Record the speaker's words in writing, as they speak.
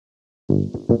Welcome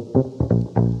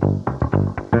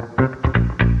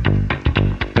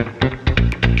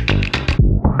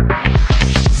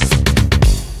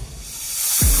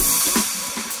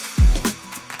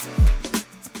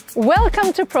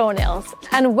to ProNails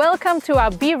and welcome to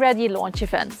our Be Ready launch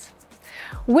event.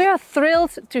 We're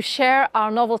thrilled to share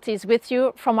our novelties with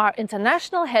you from our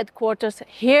international headquarters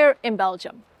here in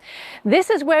Belgium. This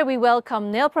is where we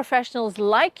welcome nail professionals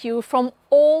like you from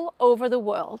all over the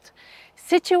world.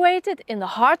 Situated in the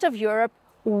heart of Europe,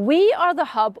 we are the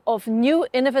hub of new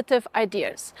innovative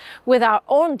ideas with our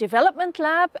own development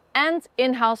lab and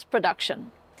in-house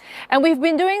production. And we've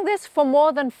been doing this for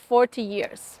more than 40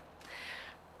 years.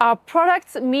 Our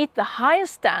products meet the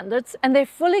highest standards and they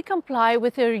fully comply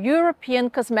with the European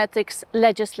cosmetics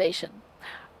legislation.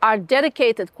 Our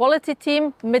dedicated quality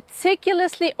team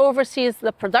meticulously oversees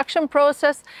the production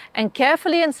process and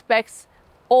carefully inspects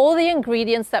all the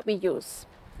ingredients that we use.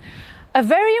 A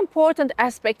very important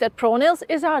aspect at ProNails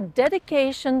is our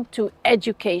dedication to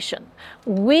education.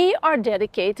 We are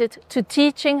dedicated to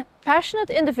teaching passionate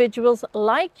individuals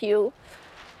like you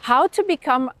how to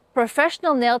become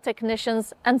professional nail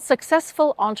technicians and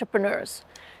successful entrepreneurs,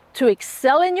 to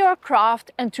excel in your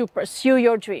craft and to pursue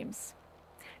your dreams.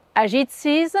 As each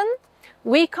season,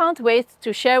 we can't wait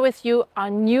to share with you our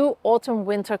new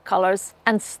autumn-winter colors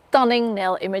and stunning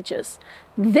nail images.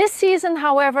 This season,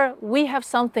 however, we have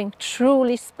something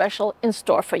truly special in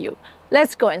store for you.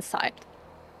 Let's go inside.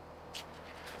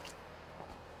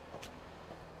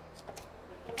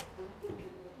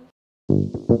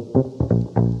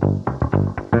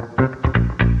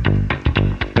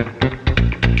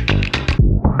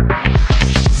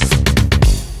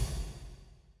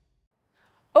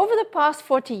 Over the past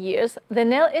 40 years, the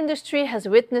nail industry has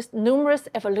witnessed numerous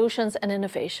evolutions and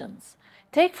innovations.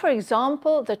 Take, for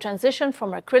example, the transition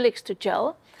from acrylics to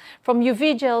gel, from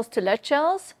UV gels to LED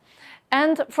gels,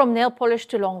 and from nail polish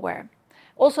to long wear.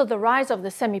 Also, the rise of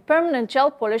the semi-permanent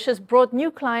gel polishes brought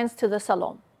new clients to the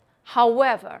salon.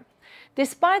 However,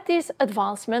 despite these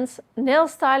advancements, nail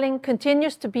styling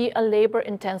continues to be a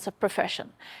labor-intensive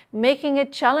profession, making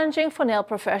it challenging for nail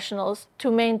professionals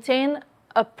to maintain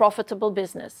a profitable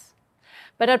business.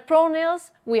 But at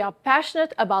ProNails, we are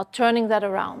passionate about turning that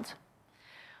around.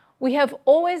 We have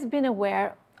always been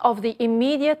aware of the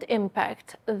immediate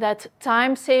impact that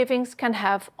time savings can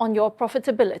have on your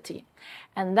profitability.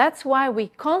 And that's why we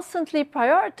constantly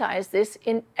prioritize this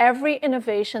in every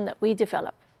innovation that we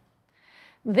develop.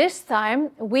 This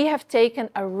time, we have taken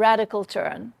a radical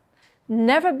turn.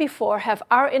 Never before have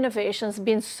our innovations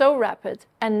been so rapid,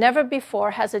 and never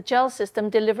before has a gel system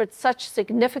delivered such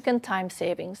significant time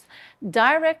savings,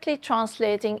 directly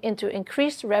translating into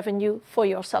increased revenue for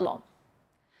your salon.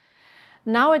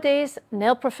 Nowadays,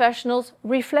 nail professionals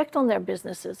reflect on their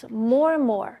businesses more and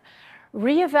more,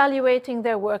 re-evaluating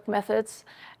their work methods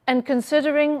and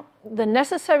considering the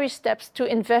necessary steps to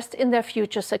invest in their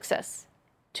future success.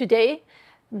 Today,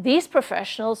 these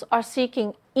professionals are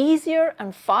seeking easier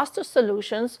and faster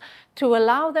solutions to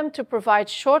allow them to provide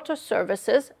shorter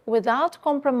services without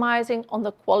compromising on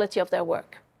the quality of their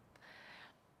work.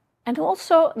 And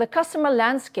also, the customer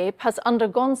landscape has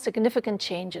undergone significant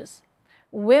changes.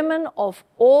 Women of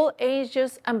all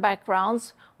ages and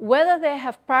backgrounds, whether they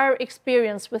have prior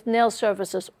experience with nail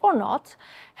services or not,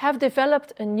 have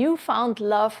developed a newfound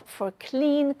love for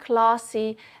clean,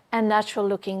 classy, and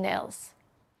natural-looking nails.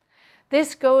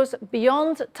 This goes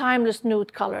beyond timeless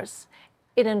nude colors.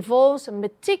 It involves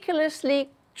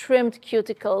meticulously trimmed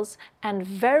cuticles and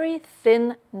very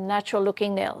thin,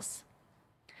 natural-looking nails.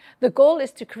 The goal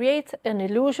is to create an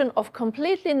illusion of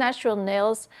completely natural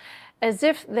nails as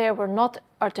if they were not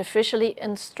artificially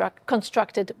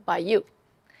constructed by you.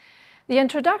 The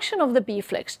introduction of the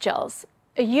B-Flex gels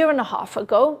a year and a half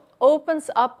ago opens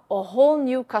up a whole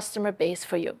new customer base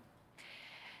for you.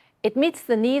 It meets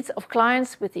the needs of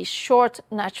clients with these short,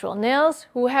 natural nails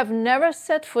who have never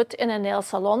set foot in a nail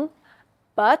salon,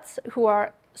 but who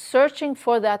are searching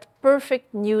for that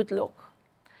perfect nude look.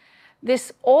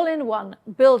 This all-in-one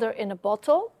builder in a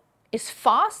bottle is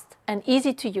fast and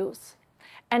easy to use.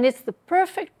 And it's the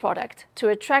perfect product to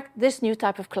attract this new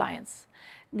type of clients.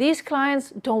 These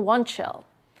clients don't want gel.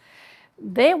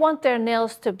 They want their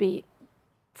nails to be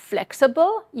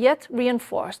flexible yet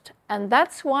reinforced, and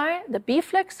that's why the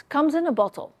B-Flex comes in a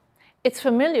bottle. It's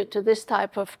familiar to this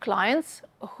type of clients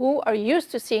who are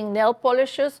used to seeing nail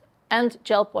polishes and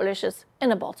gel polishes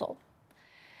in a bottle.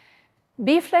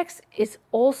 B-Flex is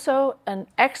also an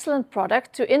excellent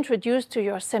product to introduce to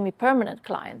your semi-permanent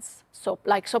clients,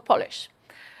 like Sopolish.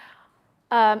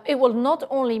 It will not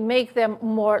only make them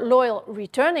more loyal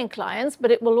returning clients,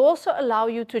 but it will also allow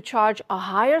you to charge a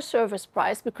higher service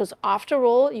price because after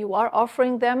all, you are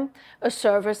offering them a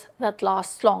service that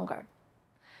lasts longer.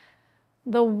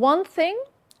 The one thing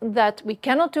that we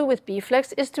cannot do with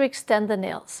B-Flex is to extend the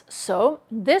nails. So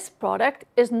this product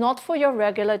is not for your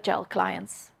regular gel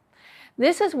clients.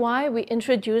 This is why we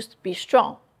introduced Be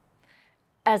Strong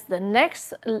as the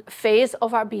next phase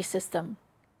of our B system.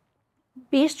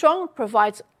 Be Strong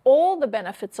provides all the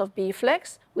benefits of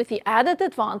B-Flex with the added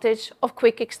advantage of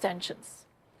quick extensions.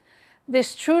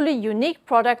 This truly unique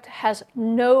product has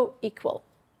no equal.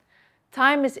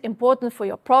 Time is important for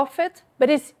your profit, but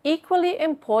it's equally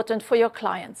important for your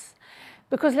clients.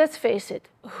 Because let's face it,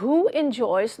 who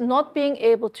enjoys not being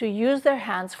able to use their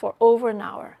hands for over an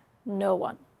hour? No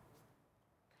one.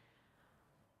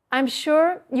 I'm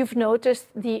sure you've noticed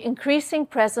the increasing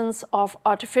presence of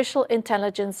artificial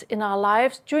intelligence in our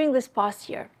lives during this past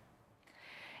year.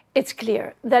 It's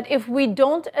clear that if we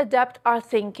don't adapt our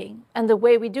thinking and the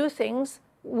way we do things,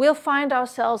 we'll find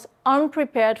ourselves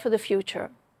unprepared for the future.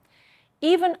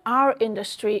 Even our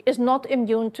industry is not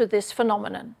immune to this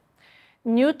phenomenon.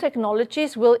 New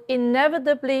technologies will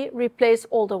inevitably replace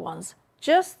older ones.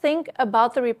 Just think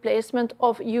about the replacement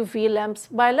of UV lamps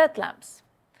by LED lamps.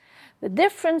 The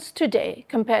difference today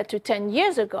compared to 10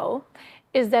 years ago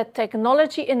is that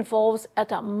technology evolves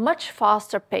at a much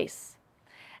faster pace.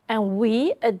 And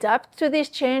we adapt to these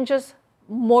changes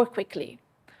more quickly.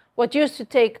 What used to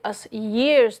take us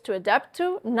years to adapt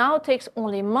to now takes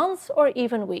only months or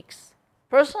even weeks.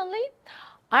 Personally,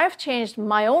 I've changed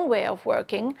my own way of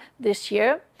working this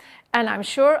year, and I'm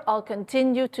sure I'll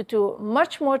continue to do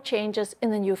much more changes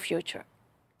in the near future.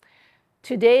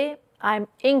 Today, I'm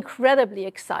incredibly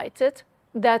excited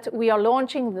that we are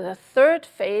launching the third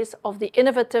phase of the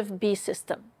innovative B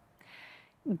system.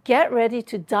 Get ready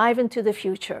to dive into the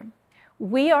future.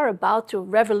 We are about to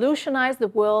revolutionize the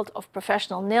world of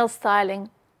professional nail styling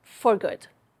for good.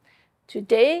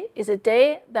 Today is a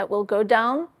day that will go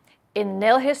down in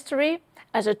nail history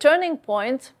as a turning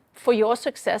point for your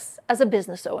success as a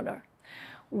business owner.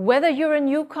 Whether you're a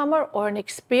newcomer or an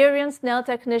experienced nail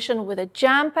technician with a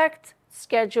jam-packed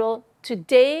schedule,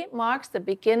 today marks the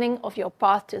beginning of your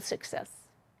path to success.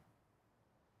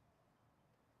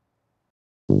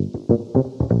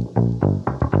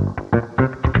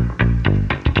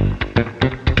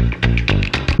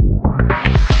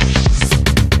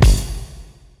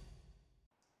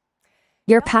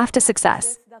 Your path to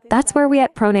success. That's where we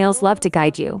at ProNails love to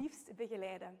guide you.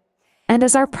 And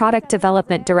as our product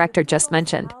development director just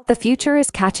mentioned, the future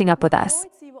is catching up with us.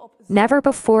 Never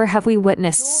before have we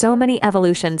witnessed so many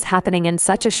evolutions happening in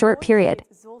such a short period.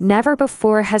 Never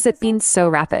before has it been so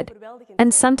rapid.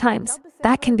 And sometimes,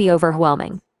 that can be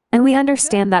overwhelming. And we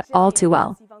understand that all too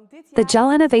well. The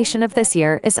gel innovation of this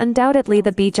year is undoubtedly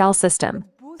the B-Gel system,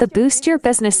 the boost your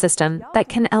business system that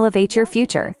can elevate your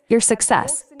future, your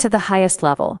success, to the highest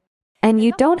level. And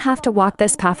you don't have to walk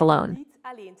this path alone.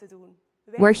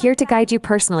 We're here to guide you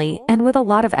personally and with a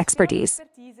lot of expertise.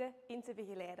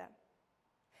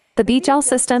 The B-Gel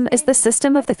system is the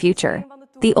system of the future,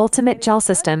 the ultimate gel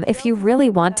system if you really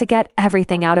want to get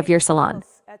everything out of your salon.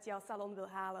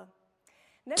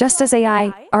 Just as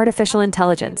AI, artificial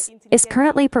intelligence, is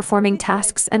currently performing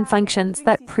tasks and functions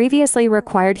that previously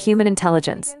required human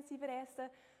intelligence,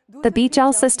 the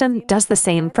B-Gel system does the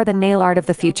same for the nail art of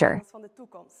the future.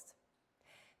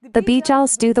 The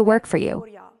B-Gels do the work for you.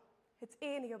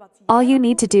 All you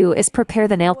need to do is prepare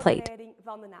the nail plate.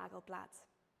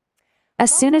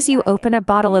 As soon as you open a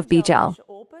bottle of B-Gel,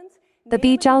 the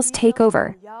B-Gels take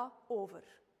over.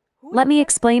 Let me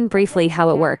explain briefly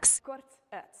how it works.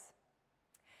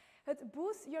 The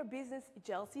Boost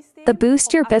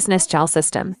Your Business Gel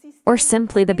System, or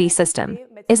simply the B system,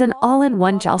 is an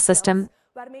all-in-one gel system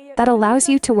that allows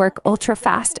you to work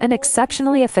ultra-fast and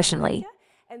exceptionally efficiently,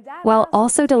 while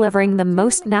also delivering the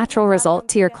most natural result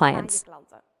to your clients.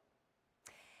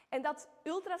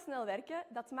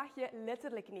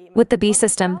 With the B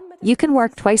system, you can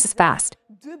work twice as fast.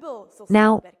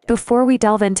 Now, before we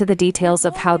delve into the details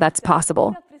of how that's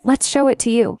possible, let's show it to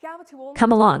you.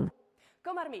 Come along.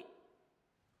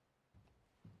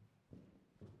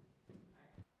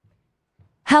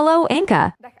 Hello,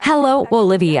 Anka. Hello,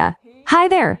 Olivia. Hi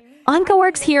there. Anka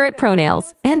works here at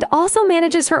ProNails and also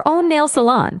manages her own nail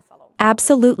salon.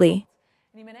 Absolutely.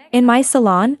 In my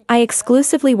salon, I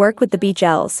exclusively work with the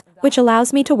B-Gels, which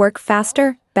allows me to work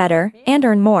faster, better, and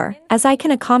earn more, as I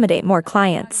can accommodate more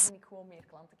clients.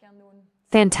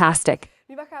 Fantastic.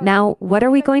 Now, what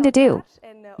are we going to do?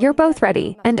 You're both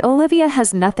ready, and Olivia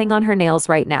has nothing on her nails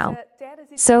right now.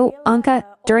 So, Anka,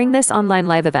 during this online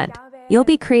live event, you'll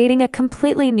be creating a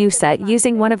completely new set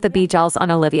using one of the bee gels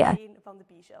on Olivia.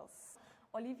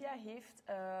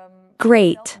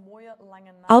 Great.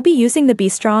 I'll be using the Be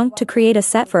Strong to create a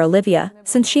set for Olivia,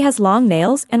 since she has long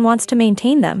nails and wants to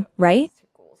maintain them, right?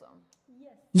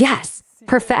 Yes,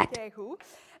 perfect.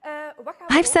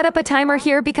 I've set up a timer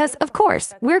here because, of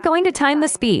course, we're going to time the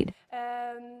speed.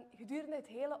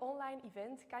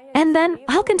 And then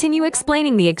I'll continue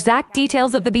explaining the exact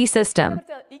details of the bee system.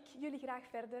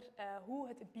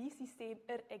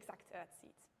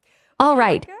 All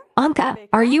right, Anka,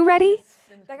 are you ready?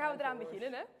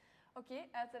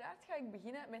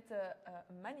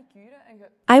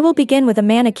 I will begin with a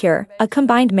manicure, a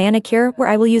combined manicure where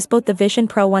I will use both the Vision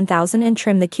Pro 1000 and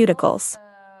trim the cuticles.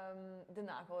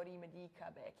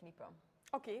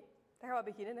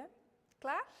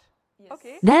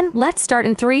 Then let's start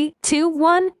in 3, 2,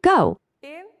 1, go.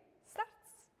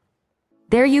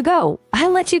 There you go.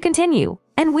 I'll let you continue,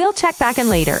 and we'll check back in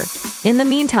later. In the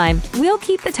meantime, we'll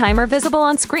keep the timer visible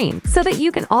on screen so that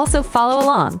you can also follow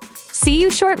along. See you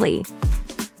shortly.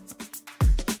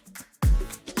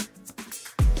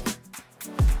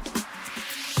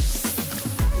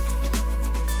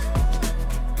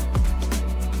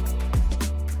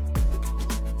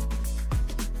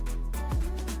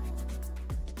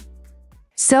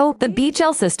 So, the bee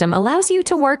gel system allows you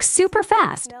to work super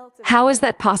fast. How is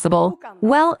that possible?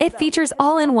 Well, it features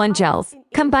all-in-one gels,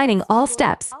 combining all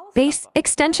steps, base,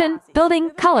 extension,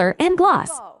 building, color, and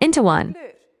gloss, into one.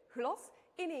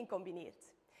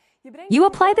 You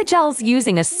apply the gels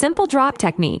using a simple drop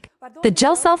technique. The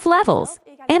gel self-levels,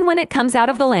 and when it comes out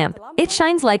of the lamp, it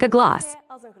shines like a gloss.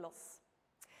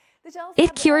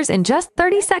 It cures in just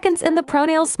 30 seconds in the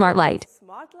ProNails Smart Light.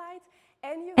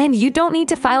 And you don't need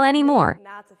to file anymore.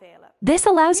 This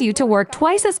allows you to work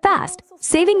twice as fast,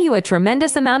 saving you a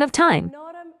tremendous amount of time.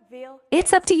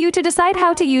 It's up to you to decide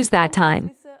how to use that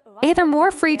time. Either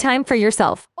more free time for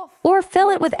yourself, or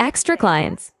fill it with extra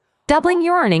clients, doubling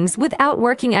your earnings without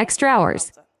working extra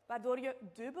hours.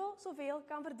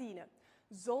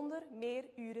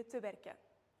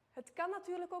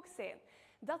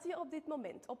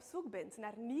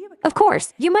 Of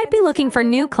course, you might be looking for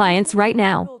new clients right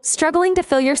now, struggling to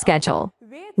fill your schedule.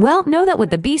 Well, know that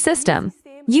with the Bee system,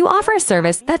 you offer a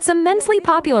service that's immensely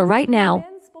popular right now,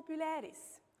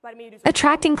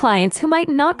 attracting clients who might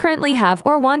not currently have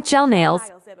or want gel nails,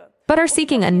 but are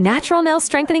seeking a natural nail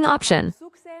strengthening option.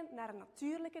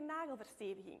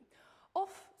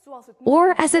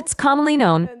 Or, as it's commonly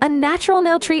known, a natural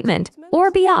nail treatment, or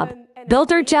BIOB.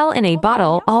 Builder gel in a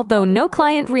bottle, although no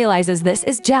client realizes this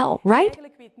is gel, right?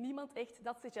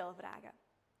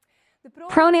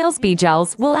 ProNails Bee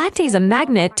Gels will act as a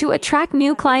magnet to attract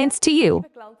new clients to you.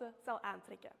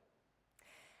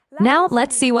 Now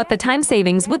let's see what the time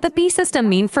savings with the Bee system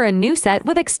mean for a new set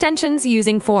with extensions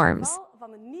using forms.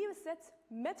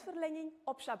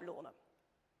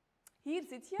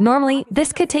 Normally,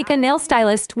 this could take a nail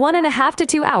stylist 1.5 to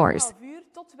 2 hours.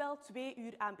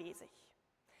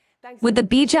 With the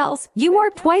Bee Gels, you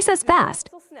work twice as fast.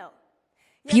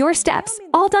 Fewer steps,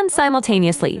 all done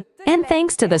simultaneously. And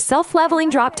thanks to the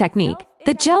self-leveling drop technique,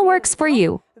 the gel works for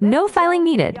you. No filing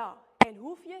needed.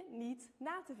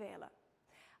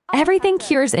 Everything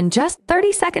cures in just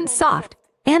 30 seconds soft.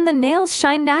 And the nails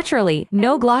shine naturally,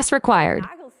 no gloss required.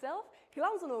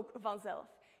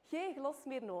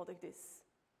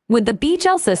 With the Bee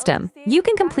Gel system, you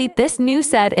can complete this new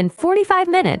set in 45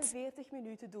 minutes.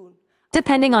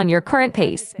 Depending on your current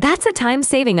pace, that's a time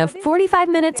saving of 45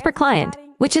 minutes per client,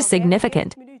 which is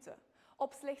significant.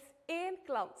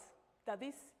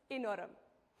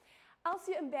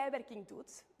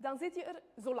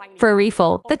 For a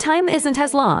refill, the time isn't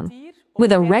as long.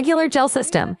 With a regular gel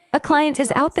system, a client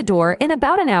is out the door in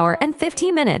about an hour and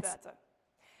 15 minutes.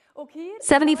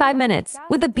 75 minutes.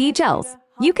 With the Bee Gels,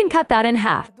 you can cut that in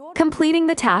half, completing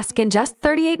the task in just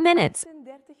 38 minutes.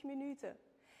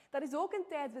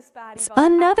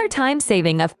 Another time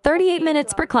saving of 38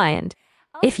 minutes per client.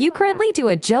 If you currently do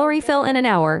a gel refill in an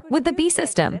hour with the Bee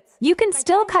system, you can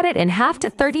still cut it in half to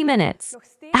 30 minutes.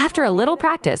 After a little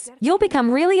practice, you'll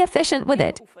become really efficient with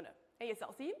it.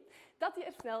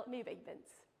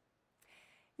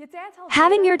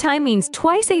 Having your time means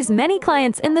twice as many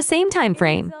clients in the same time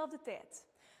frame.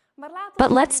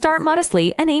 But let's start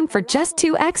modestly and aim for just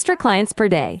 2 extra clients per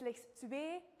day.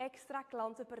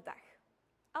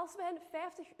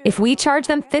 If we charge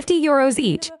them €50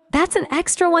 each, that's an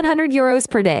extra €100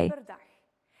 per day.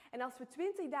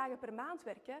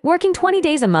 Working 20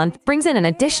 days a month brings in an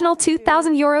additional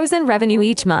 €2,000 in revenue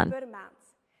each month.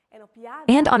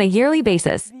 And on a yearly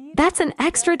basis, that's an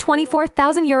extra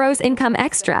 €24,000 income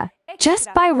extra.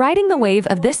 just by riding the wave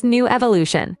of this new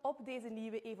evolution.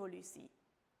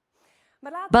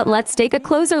 But let's take a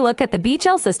closer look at the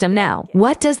B-gel system now.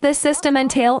 What does this system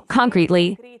entail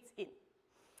concretely?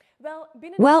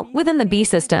 Well, within the B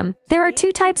system, there are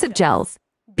two types of gels,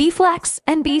 B-Flex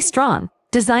and B-Strong,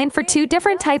 designed for two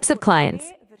different types of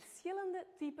clients.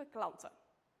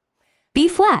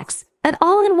 B-Flex, an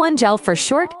all-in-one gel for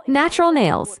short, natural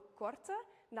nails.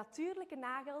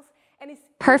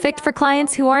 Perfect for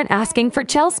clients who aren't asking for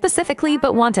gel specifically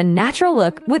but want a natural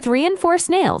look with reinforced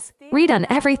nails, redone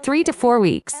every 3 to 4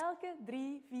 weeks.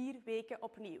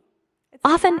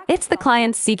 Often, it's the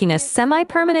clients seeking a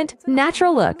semi-permanent,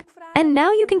 natural look, and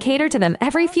now you can cater to them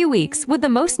every few weeks with the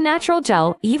most natural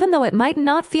gel, even though it might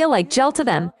not feel like gel to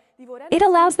them. It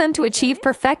allows them to achieve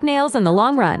perfect nails in the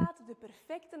long run.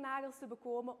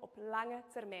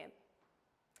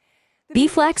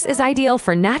 B-Flex is ideal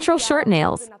for natural short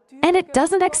nails, and it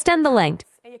doesn't extend the length.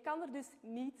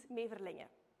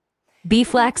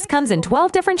 B-Flex comes in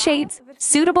 12 different shades,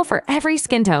 suitable for every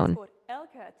skin tone.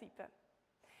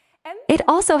 It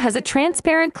also has a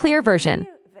transparent clear version,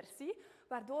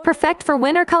 perfect for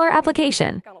winter color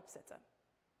application.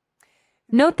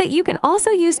 Note that you can also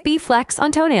use B-Flex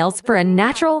on toenails for a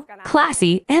natural,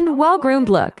 classy, and well-groomed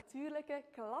look.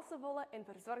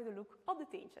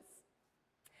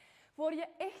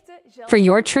 For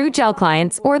your true gel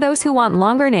clients or those who want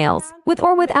longer nails, with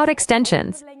or without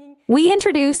extensions, we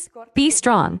introduce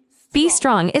B-Strong.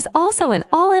 B-Strong is also an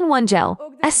all-in-one gel,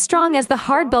 as strong as the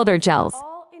hard builder gels.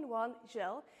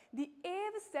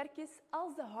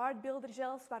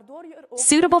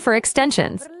 Suitable for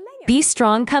extensions,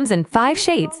 B-Strong comes in 5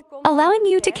 shades, allowing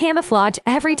you to camouflage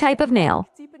every type of nail.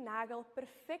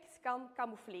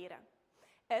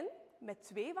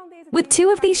 With 2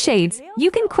 of these shades,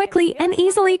 you can quickly and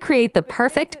easily create the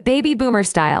perfect baby boomer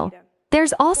style.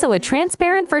 There's also a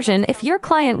transparent version if your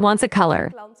client wants a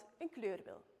color.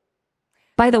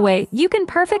 By the way, you can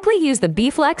perfectly use the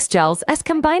B-Flex gels as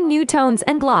combined nude tones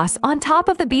and gloss on top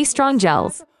of the B-Strong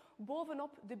gels.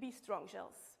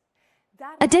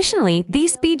 Additionally,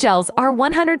 these B-gels are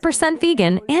 100%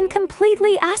 vegan and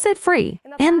completely acid-free.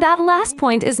 And that last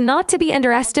point is not to be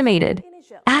underestimated.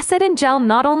 Acid in gel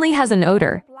not only has an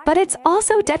odor, but it's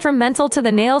also detrimental to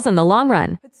the nails in the long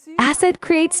run. Acid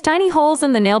creates tiny holes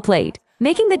in the nail plate,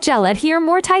 making the gel adhere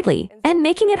more tightly and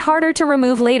making it harder to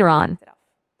remove later on.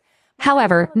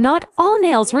 However, not all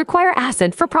nails require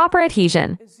acid for proper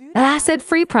adhesion.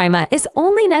 Acid-free primer is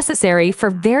only necessary for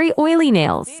very oily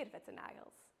nails.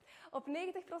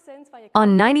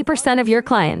 On 90% of your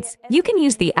clients, you can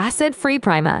use the acid-free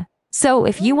primer. So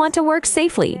if you want to work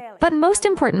safely, but most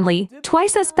importantly,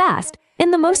 twice as fast,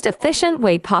 in the most efficient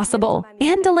way possible,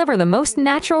 and deliver the most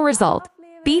natural result,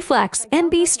 B-Flex and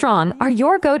B-Strong are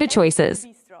your go-to choices.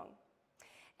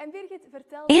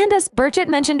 And as Birgit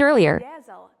mentioned earlier,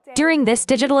 during this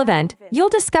digital event, you'll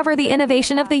discover the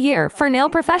innovation of the year for nail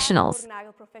professionals.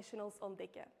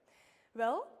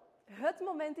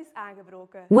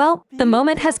 Well, the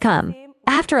moment has come.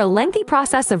 After a lengthy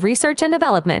process of research and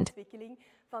development,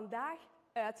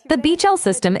 the B-Gel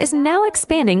system is now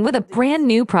expanding with a brand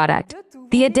new product,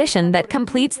 the addition that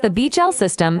completes the B-Gel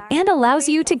system and allows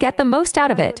you to get the most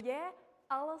out of it.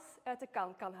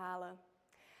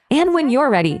 And when you're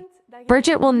ready,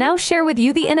 Birgit will now share with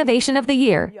you the innovation of the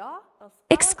year,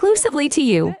 exclusively to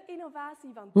you.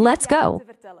 Let's go.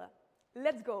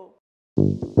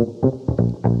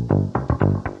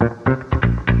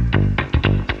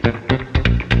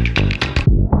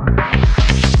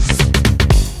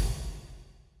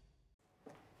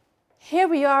 Here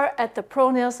we are at the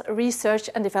ProNails Research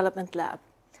and Development Lab.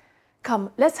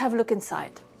 Come, let's have a look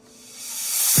inside.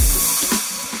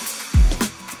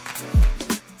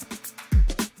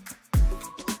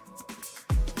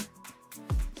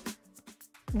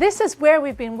 This is where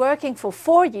we've been working for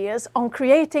 4 years on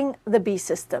creating the B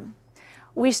system.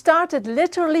 We started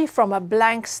literally from a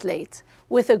blank slate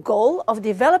with a goal of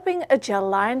developing a gel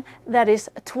line that is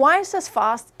twice as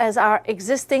fast as our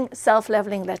existing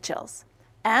self-leveling lead gels,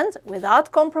 and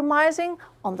without compromising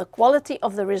on the quality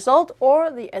of the result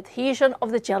or the adhesion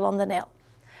of the gel on the nail.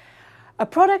 A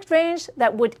product range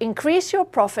that would increase your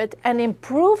profit and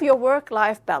improve your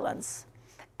work-life balance.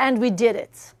 And we did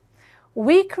it.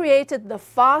 We created the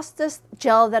fastest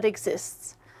gel that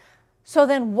exists. So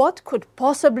then what could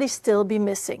possibly still be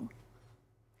missing?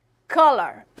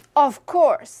 Color. Of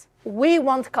course, we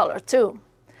want color too.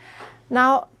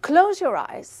 Now close your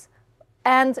eyes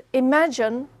and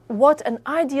imagine what an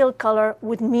ideal color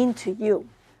would mean to you.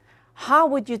 How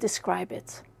would you describe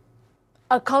it?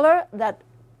 A color that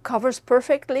covers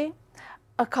perfectly,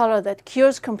 a color that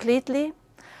cures completely,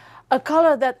 a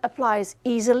color that applies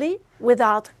easily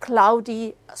without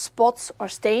cloudy spots or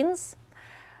stains,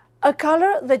 a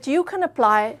color that you can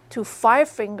apply to 5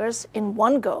 fingers in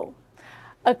one go,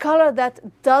 a color that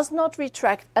does not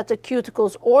retract at the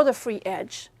cuticles or the free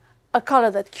edge, a color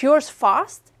that cures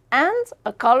fast, and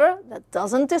a color that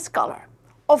doesn't discolor.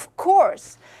 Of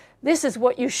course, this is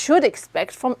what you should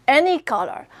expect from any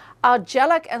color. Our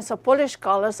Gelac and Sopolish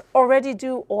colors already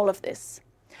do all of this.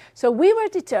 So we were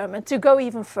determined to go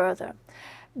even further.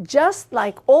 Just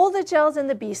like all the gels in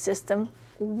the B system,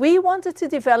 we wanted to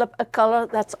develop a color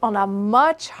that's on a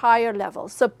much higher level,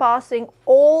 surpassing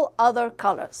all other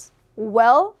colors.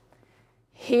 Well,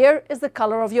 here is the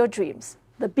color of your dreams,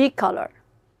 the B color.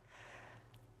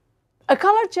 A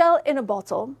color gel in a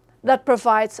bottle that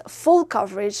provides full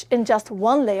coverage in just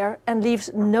one layer and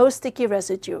leaves no sticky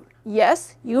residue.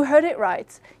 Yes, you heard it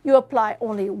right. You apply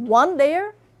only one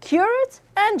layer, cure it,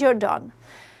 and you're done.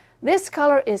 This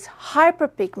color is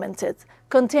hyperpigmented,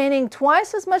 containing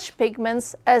twice as much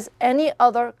pigments as any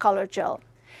other color gel.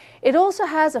 It also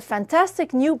has a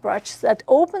fantastic new brush that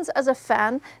opens as a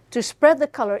fan to spread the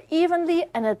color evenly,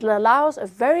 and it allows a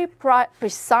very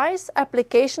precise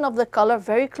application of the color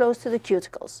very close to the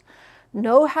cuticles.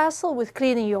 No hassle with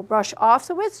cleaning your brush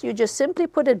afterwards, you just simply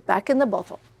put it back in the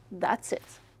bottle. That's it.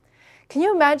 Can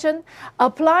you imagine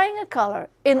applying a color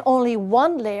in only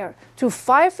one layer to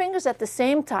 5 fingers at the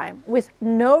same time with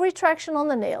no retraction on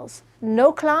the nails,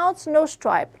 no clouds, no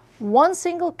stripe, one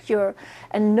single cure,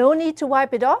 and no need to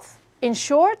wipe it off? In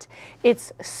short,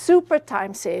 it's super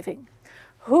time-saving.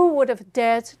 Who would have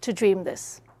dared to dream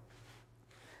this?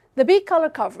 The B color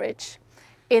coverage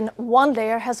in one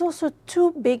layer has also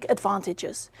 2 big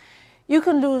advantages. You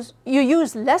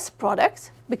use less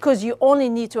product because you only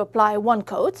need to apply 1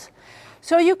 coat.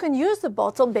 So you can use the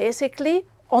bottle basically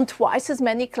on twice as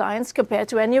many clients compared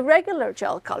to any regular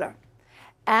gel color.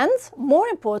 And more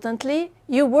importantly,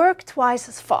 you work twice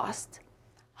as fast.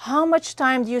 How much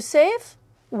time do you save?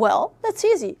 Well, that's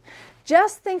easy.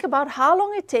 Just think about how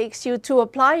long it takes you to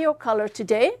apply your color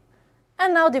today,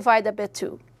 and now divide that by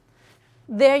 2.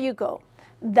 There you go.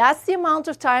 That's the amount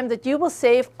of time that you will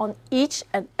save on each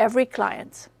and every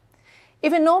client.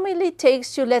 If it normally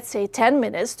takes you, let's say, 10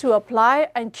 minutes to apply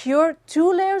and cure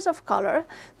 2 layers of color,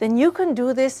 then you can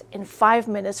do this in 5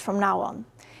 minutes from now on.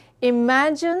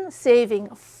 Imagine saving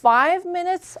 5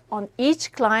 minutes on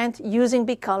each client using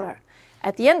B color.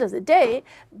 At the end of the day,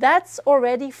 that's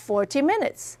already 40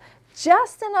 minutes.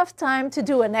 Just enough time to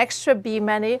do an extra B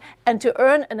mani and to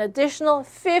earn an additional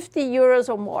 50 euros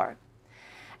or more.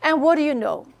 And what do you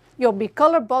know? Your B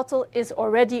color bottle is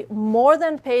already more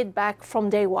than paid back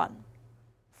from day one.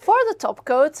 For the top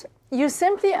coat, you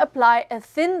simply apply a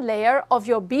thin layer of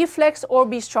your B Flex or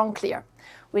B Strong Clear,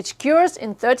 which cures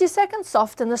in 30 seconds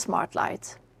soft in the Smart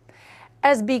Light.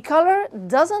 As B color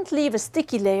doesn't leave a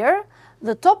sticky layer,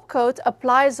 the top coat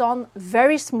applies on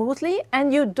very smoothly,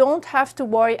 and you don't have to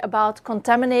worry about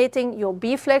contaminating your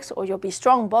B Flex or your B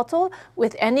Strong bottle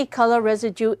with any color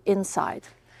residue inside.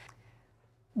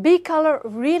 B color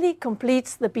really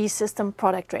completes the B system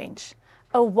product range.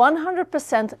 A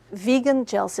 100% vegan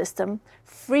gel system,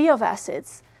 free of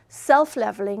acids,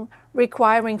 self-leveling,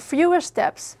 requiring fewer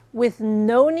steps, with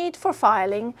no need for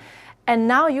filing, and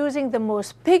now using the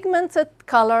most pigmented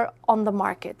color on the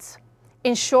market.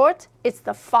 In short, it's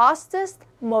the fastest,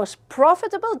 most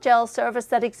profitable gel service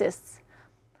that exists.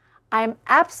 I'm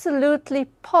absolutely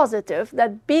positive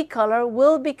that B color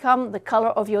will become the color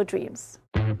of your dreams.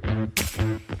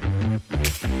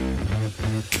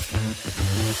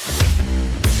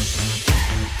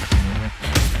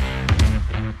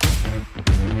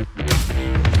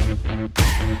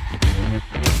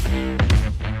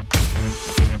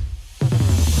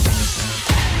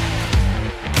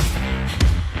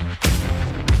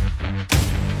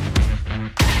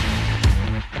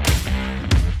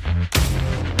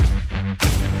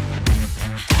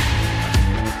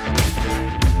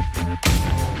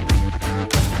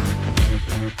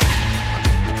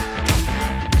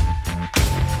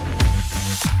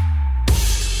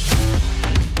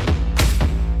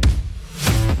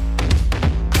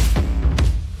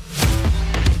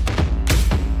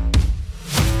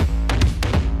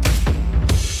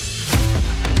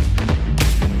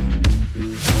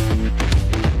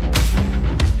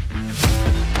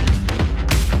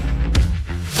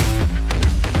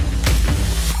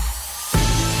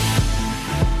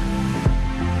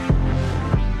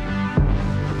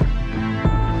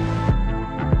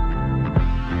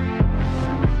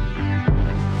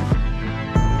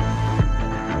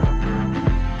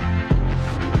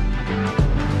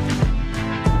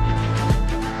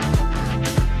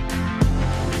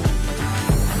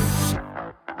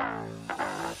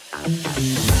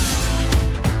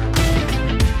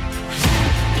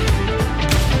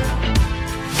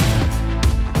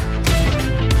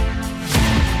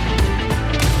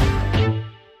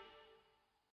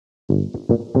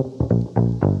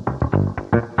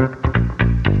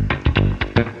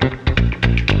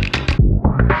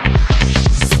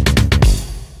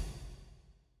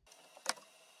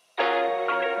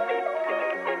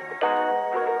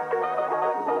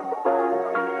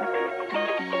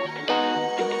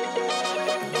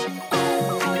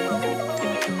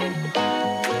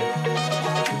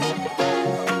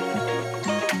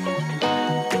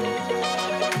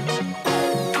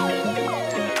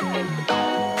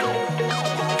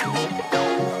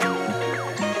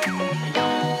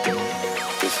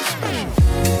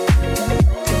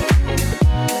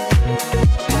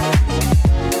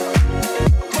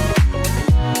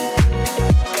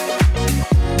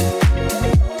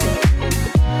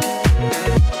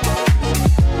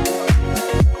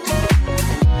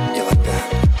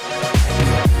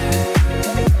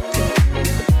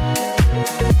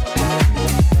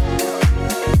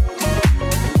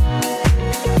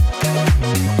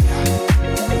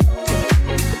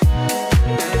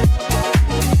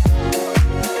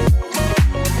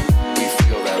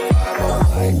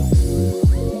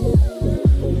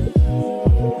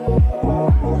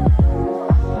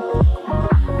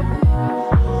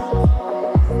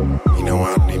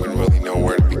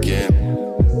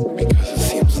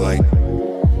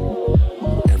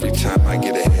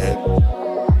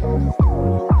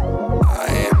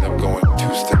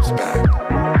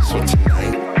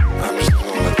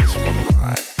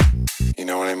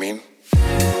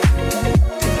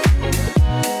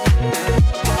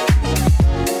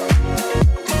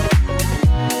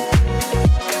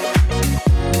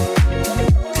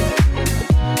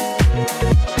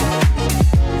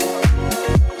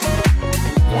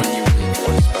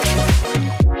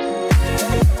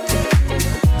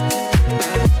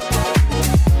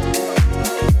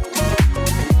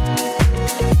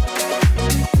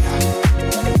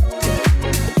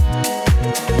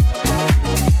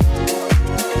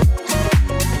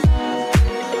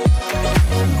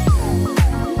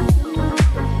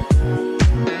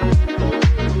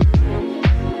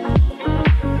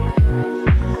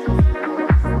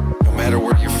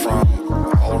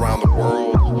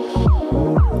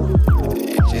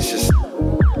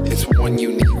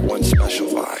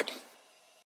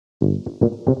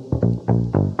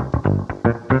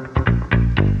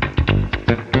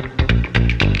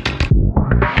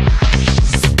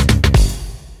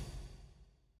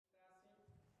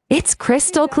 It's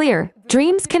crystal clear.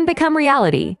 Dreams can become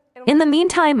reality. In the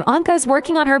meantime, Anka's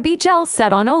working on her B-gel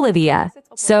set on Olivia.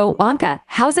 So, Anka,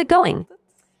 how's it going?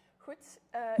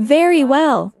 Very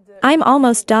well. I'm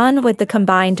almost done with the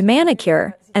combined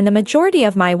manicure, and the majority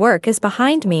of my work is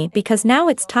behind me because now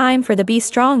it's time for the Be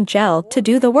Strong gel to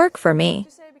do the work for me.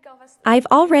 I've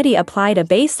already applied a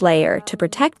base layer to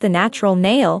protect the natural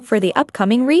nail for the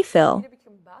upcoming refill.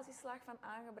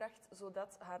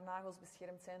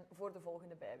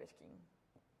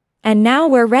 And now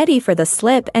we're ready for the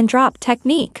slip and drop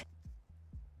technique.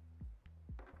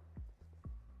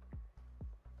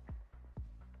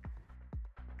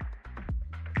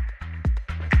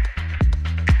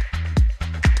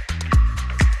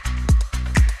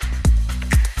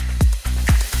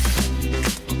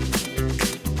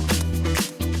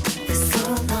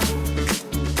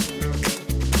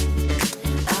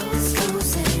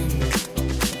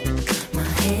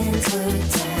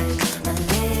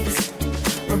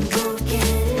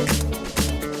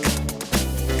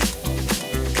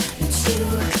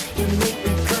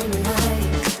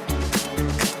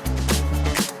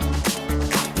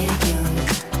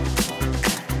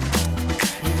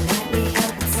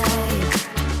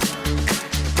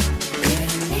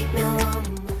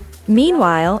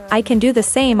 Meanwhile, I can do the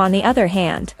same on the other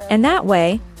hand, and that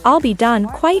way, I'll be done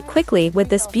quite quickly with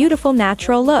this beautiful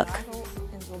natural look.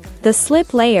 The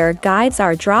slip layer guides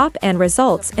our drop and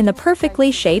results in the perfectly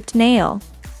shaped nail.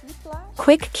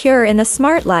 Quick cure in the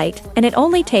smart light, and it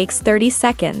only takes 30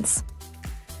 seconds.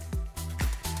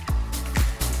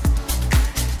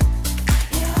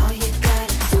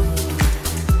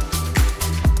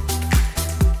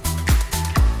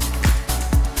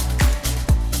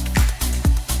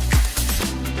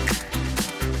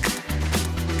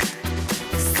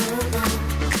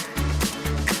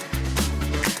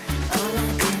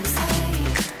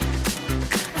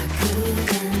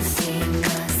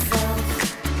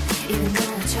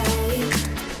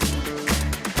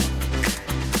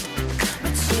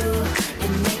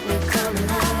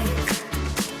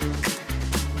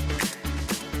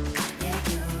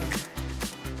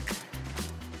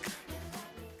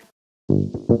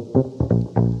 At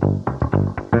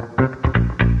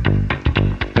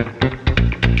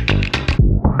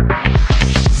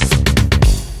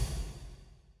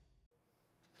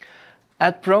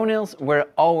ProNails, we're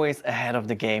always ahead of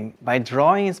the game by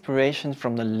drawing inspiration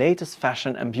from the latest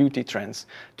fashion and beauty trends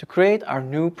to create our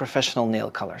new professional nail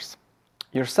colors.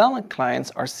 Your salon clients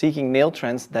are seeking nail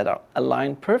trends that are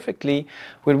aligned perfectly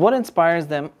with what inspires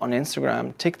them on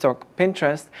Instagram, TikTok,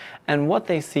 Pinterest, and what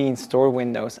they see in store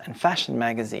windows and fashion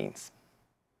magazines.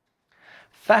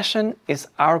 Fashion is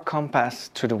our compass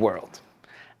to the world.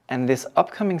 And this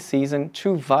upcoming season,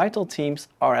 two vital themes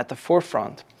are at the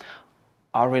forefront: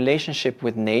 our relationship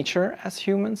with nature as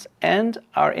humans and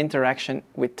our interaction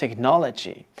with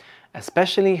technology,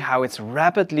 especially how it's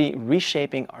rapidly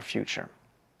reshaping our future.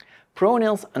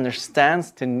 ProNails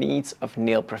understands the needs of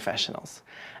nail professionals,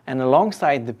 and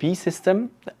alongside the B system,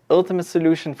 the ultimate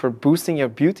solution for boosting your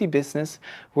beauty business,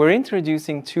 we're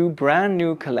introducing two brand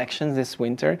new collections this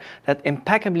winter that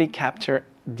impeccably capture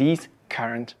these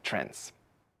current trends.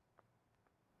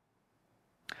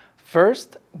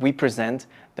 First, we present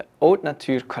the Haute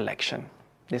Nature collection.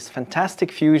 This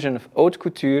fantastic fusion of haute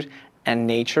couture and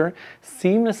nature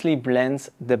seamlessly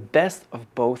blends the best of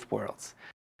both worlds.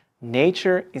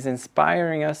 Nature is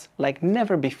inspiring us like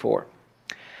never before.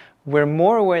 We're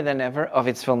more aware than ever of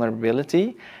its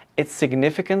vulnerability, its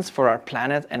significance for our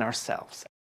planet and ourselves.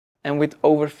 And with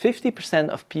over 50%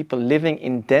 of people living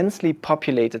in densely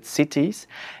populated cities,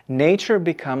 nature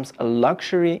becomes a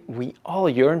luxury we all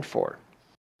yearn for.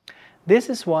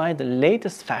 This is why the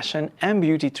latest fashion and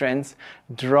beauty trends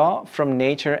draw from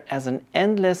nature as an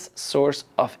endless source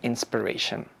of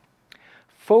inspiration.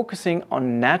 Focusing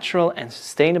on natural and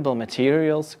sustainable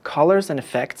materials, colors and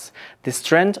effects, this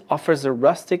trend offers a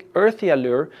rustic, earthy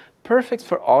allure perfect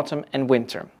for autumn and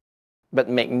winter. But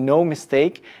make no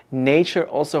mistake, nature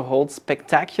also holds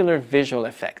spectacular visual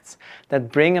effects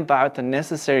that bring about the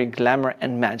necessary glamour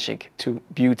and magic to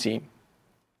beauty.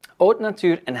 Haute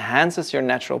Nature enhances your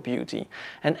natural beauty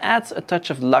and adds a touch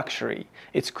of luxury.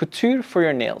 It's couture for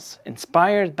your nails,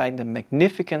 inspired by the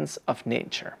magnificence of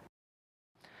nature.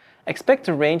 Expect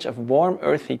a range of warm,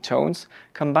 earthy tones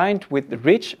combined with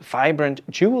rich, vibrant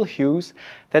jewel hues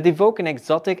that evoke an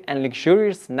exotic and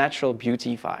luxurious natural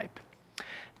beauty vibe.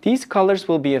 These colors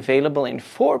will be available in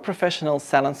 4 professional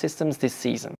salon systems this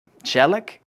season: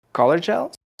 Gel-Lac, Color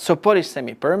Gel, So Polish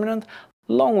Semi-Permanent,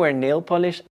 Longwear Nail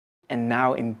Polish, and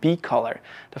now in B Color,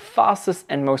 the fastest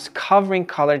and most covering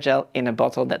color gel in a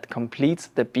bottle that completes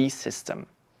the B system.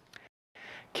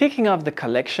 Kicking off the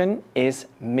collection is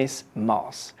Miss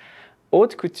Moss.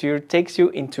 Haute Couture takes you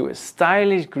into a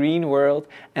stylish green world,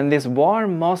 and this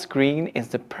warm moss green is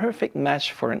the perfect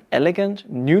match for an elegant,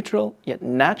 neutral, yet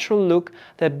natural look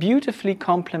that beautifully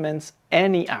complements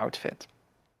any outfit.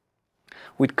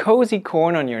 With cozy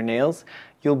corn on your nails,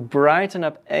 you'll brighten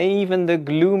up even the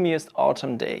gloomiest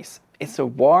autumn days. It's a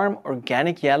warm,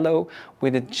 organic yellow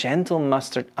with a gentle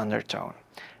mustard undertone,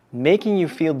 making you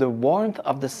feel the warmth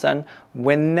of the sun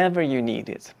whenever you need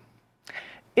it.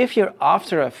 If you're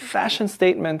after a fashion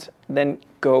statement, then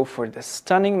go for the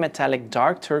stunning metallic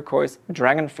dark turquoise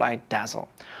Dragonfly Dazzle,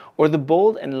 or the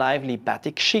bold and lively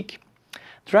Batik Chic.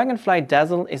 Dragonfly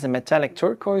Dazzle is a metallic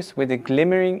turquoise with a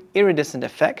glimmering, iridescent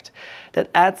effect that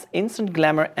adds instant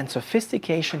glamour and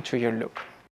sophistication to your look.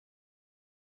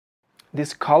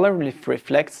 This color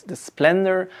reflects the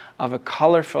splendor of a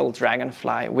colorful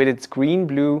dragonfly with its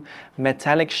green-blue,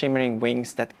 metallic shimmering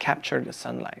wings that capture the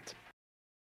sunlight.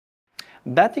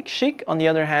 Batik Chic, on the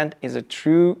other hand, is a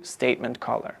true statement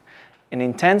color. An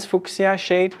intense fuchsia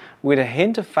shade with a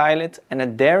hint of violet and a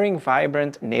daring,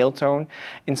 vibrant nail tone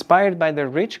inspired by the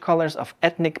rich colors of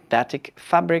ethnic batik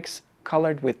fabrics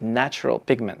colored with natural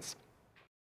pigments.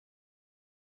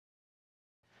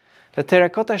 The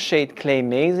terracotta shade Clay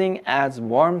Mazing adds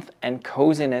warmth and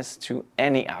coziness to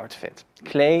any outfit.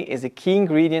 Clay is a key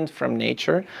ingredient from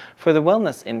nature for the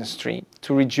wellness industry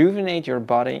to rejuvenate your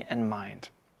body and mind.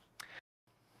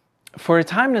 For a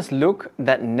timeless look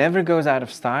that never goes out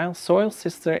of style, Soil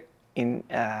Sister in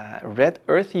red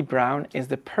earthy brown is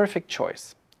the perfect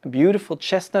choice. A beautiful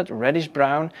chestnut reddish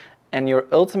brown and your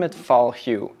ultimate fall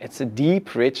hue. It's a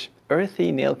deep, rich,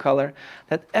 earthy nail color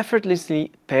that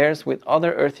effortlessly pairs with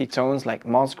other earthy tones like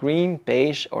moss green,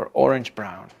 beige or orange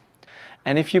brown.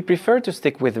 And if you prefer to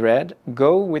stick with red,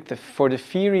 go for the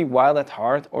fiery Wild at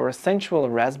Heart or a sensual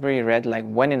raspberry red like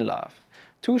When in Love.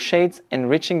 2 shades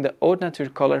enriching the Haute Nature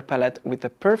color palette with the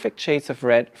perfect shades of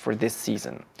red for this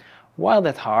season. Wild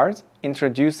at Heart,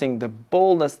 introducing the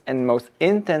boldest and most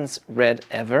intense red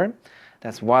ever.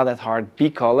 That's Wild at Heart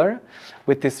B-Color.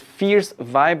 With this fierce,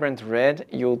 vibrant red,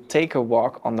 you'll take a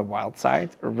walk on the wild side,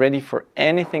 ready for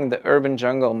anything the urban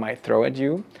jungle might throw at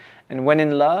you. And when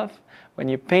in love, when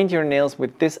you paint your nails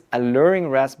with this alluring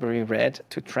raspberry red,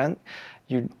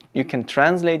 you can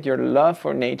translate your love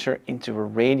for nature into a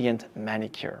radiant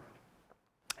manicure.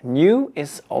 New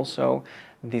is also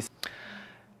this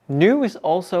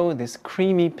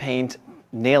creamy paint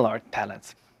nail art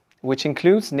palette, which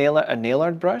includes a nail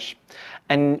art brush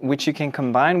and which you can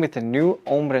combine with the new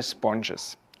ombre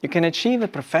sponges. You can achieve a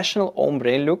professional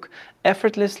ombre look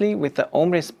effortlessly with the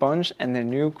ombre sponge and the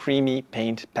new creamy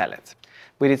paint palette.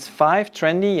 With its 5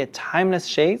 trendy yet timeless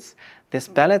shades, this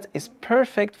palette is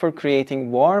perfect for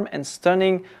creating warm and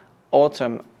stunning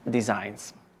autumn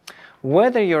designs.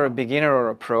 Whether you're a beginner or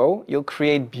a pro, you'll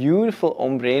create beautiful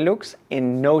ombre looks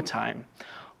in no time.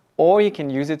 Or you can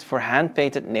use it for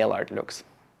hand-painted nail art looks.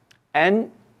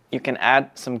 And you can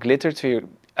add some glitter to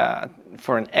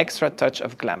for an extra touch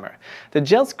of glamour. The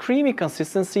gel's creamy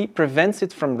consistency prevents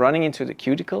it from running into the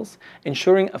cuticles,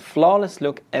 ensuring a flawless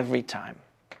look every time.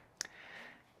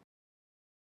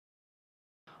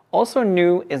 Also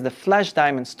new is the Flash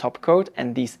Diamonds top coat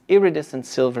and these iridescent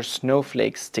silver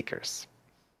snowflake stickers.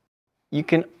 You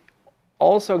can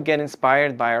also get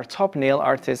inspired by our top nail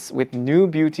artists with new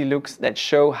beauty looks that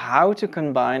show how to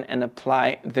combine and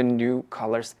apply the new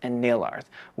colors and nail art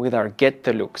with our Get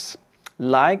the Looks,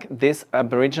 like this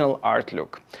Aboriginal art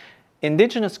look.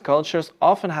 Indigenous cultures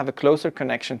often have a closer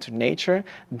connection to nature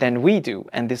than we do,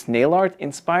 and this nail art,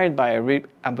 inspired by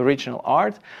Aboriginal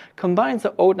art, combines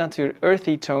the Haute Nature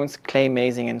earthy tones Clay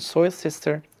Mazing and Soil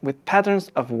Sister with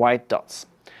patterns of white dots.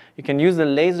 You can use the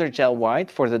laser gel white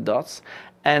for the dots,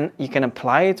 and you can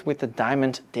apply it with the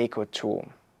Diamond Deco tool.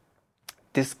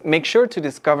 Make sure to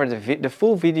discover the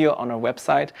full video on our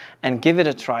website and give it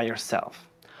a try yourself.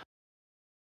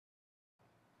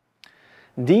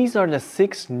 These are the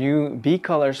 6 new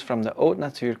B-colors from the Haute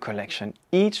Nature collection,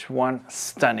 each one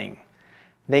stunning.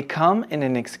 They come in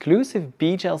an exclusive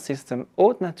B-Gel System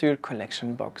Haute Nature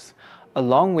collection box,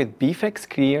 along with B-Flex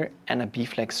Clear and a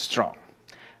B-Flex Strong.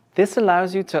 This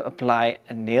allows you to apply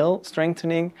a nail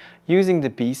strengthening using the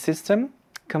B-System,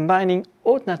 combining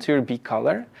Haute Nature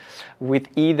B-Color with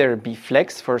either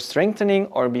B-Flex for strengthening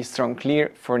or B-Strong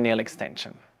Clear for nail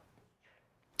extension.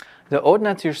 The Haute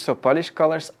Nature So Polish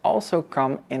colors also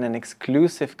come in an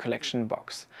exclusive collection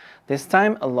box, this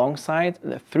time alongside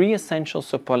the 3 essential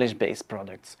So Polish base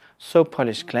products: So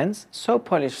Polish Cleanse, So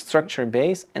Polish Structure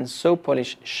Base and So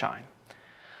Polish Shine.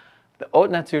 The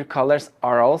Haute Nature colors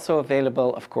are also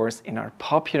available, of course, in our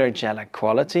popular Gelac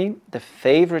quality, the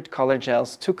favorite color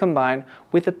gels to combine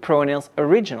with the ProNails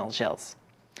original gels.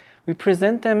 We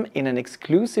present them in an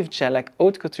exclusive Gelac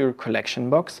Haute Couture collection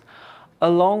box,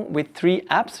 along with 3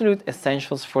 absolute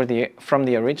essentials from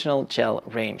the original gel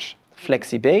range: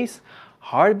 Flexi Base,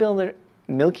 Hard Builder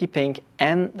Milky Pink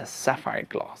and the Sapphire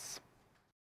Gloss.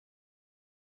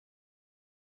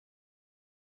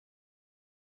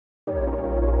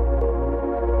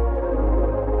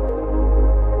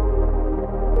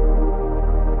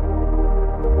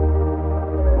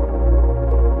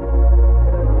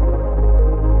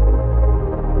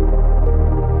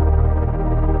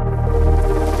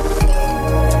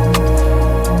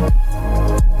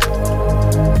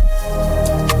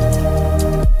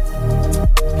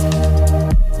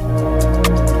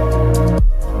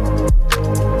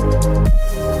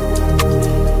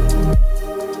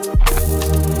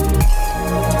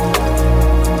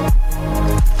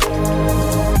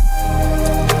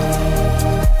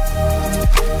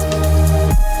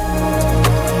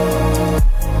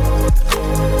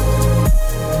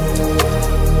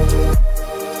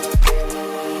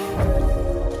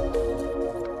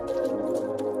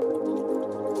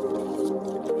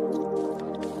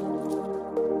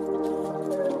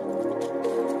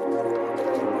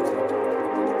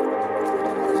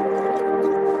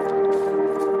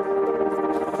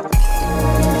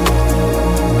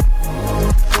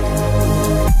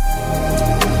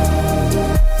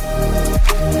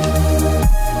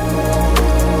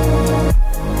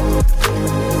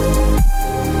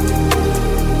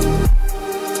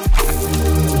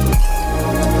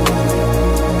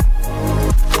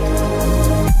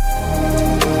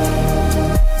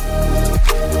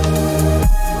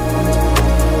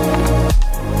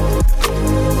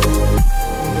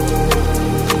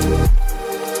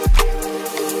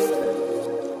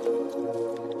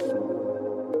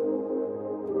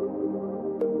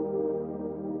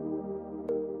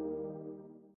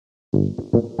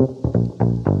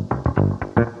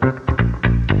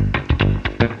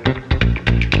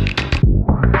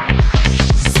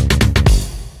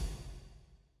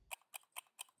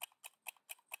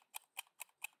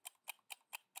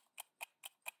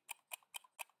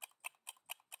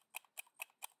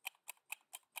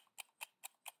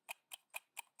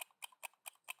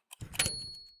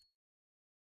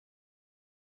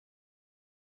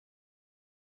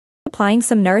 applying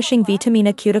some nourishing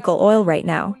Vitamina cuticle oil right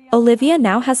now. Olivia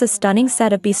now has a stunning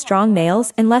set of Be Strong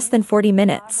nails in less than 40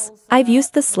 minutes. I've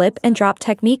used the slip and drop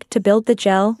technique to build the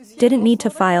gel, didn't need to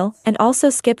file, and also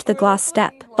skipped the gloss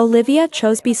step. Olivia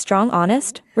chose Be Strong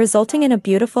Honest, resulting in a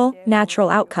beautiful, natural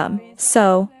outcome.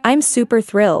 So, I'm super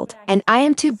thrilled. And I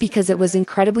am too, because it was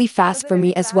incredibly fast for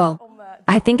me as well.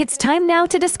 I think it's time now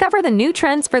to discover the new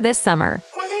trends for this summer.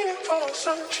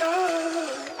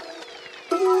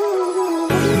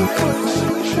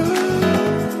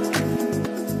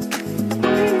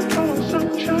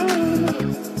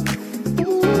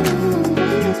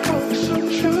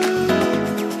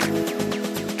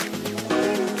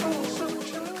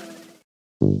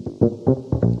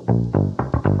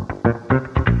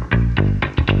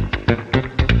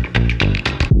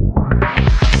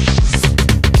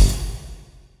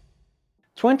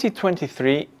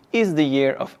 "2023 is the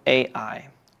year of AI.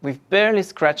 We've barely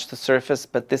scratched the surface,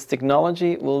 but this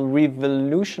technology will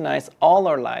revolutionize all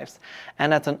our lives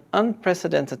and at an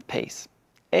unprecedented pace.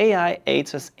 AI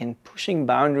aids us in pushing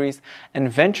boundaries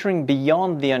and venturing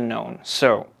beyond the unknown.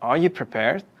 So, are you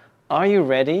prepared? Are you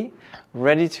ready?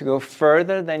 Ready to go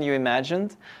further than you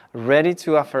imagined? Ready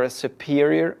to offer a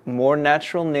superior, more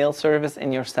natural nail service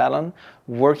in your salon,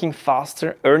 working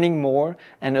faster, earning more,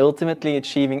 and ultimately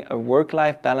achieving a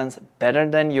work-life balance better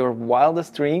than your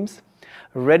wildest dreams?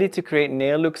 Ready to create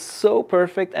nail looks so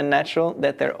perfect and natural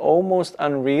that they're almost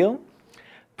unreal?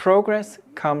 Progress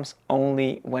comes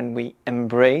only when we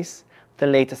embrace the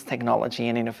latest technology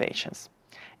and innovations.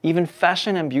 Even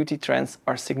fashion and beauty trends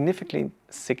are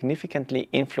significantly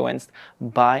influenced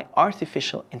by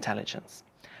artificial intelligence.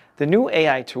 The new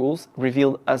AI tools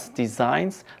reveal us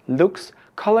designs, looks,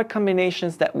 color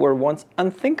combinations that were once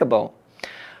unthinkable.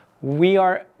 We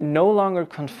are no longer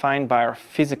confined by our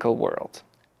physical world,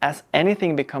 as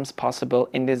anything becomes possible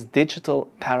in this digital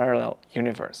parallel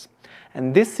universe.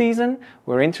 And this season,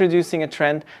 we're introducing a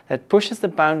trend that pushes the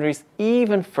boundaries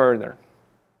even further.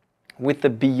 With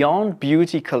the Beyond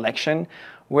Beauty collection,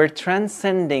 we're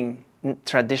transcending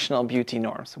traditional beauty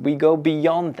norms. We go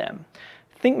beyond them.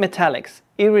 Think metallics,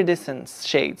 iridescent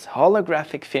shades,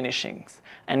 holographic finishings,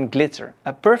 and glitter,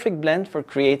 a perfect blend for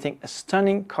creating a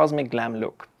stunning cosmic glam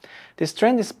look. This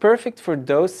trend is perfect for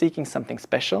those seeking something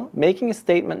special, making a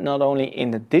statement not only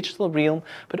in the digital realm,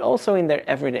 but also in their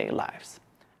everyday lives.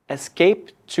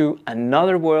 Escape to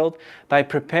another world by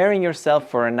preparing yourself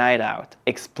for a night out.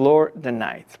 Explore the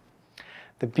night.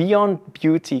 The Beyond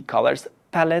Beauty colors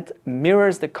palette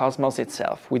mirrors the cosmos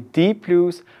itself, with deep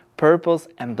blues, purples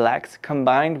and blacks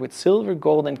combined with silver,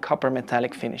 gold and copper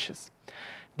metallic finishes.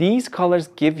 These colors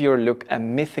give your look a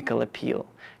mythical appeal.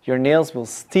 Your nails will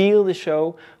steal the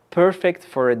show, perfect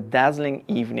for a dazzling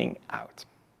evening out.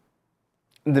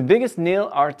 The biggest nail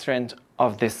art trend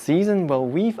of this season, well,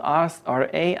 we've asked our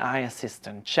AI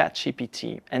assistant,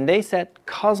 ChatGPT, and they said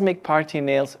cosmic party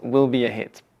nails will be a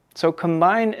hit. So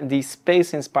combine these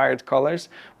space-inspired colors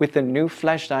with the new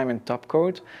flash diamond top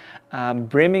coat,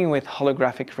 brimming with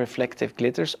holographic reflective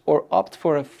glitters, or opt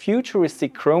for a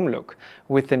futuristic chrome look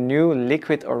with the new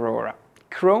liquid aurora,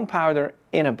 chrome powder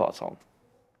in a bottle.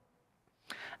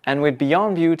 And with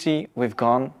Beyond Beauty, we've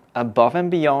gone above and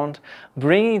beyond,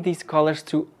 bringing these colors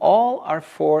to all our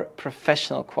 4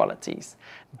 professional qualities: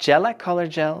 Gel Color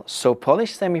Gel, So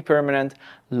Polish Semi-Permanent,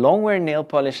 Longwear Nail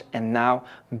Polish, and now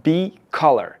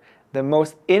B-Color, the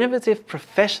most innovative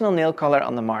professional nail color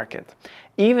on the market.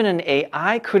 Even an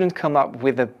AI couldn't come up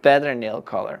with a better nail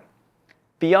color.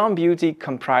 Beyond Beauty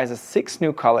comprises 6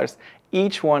 new colors,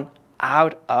 each one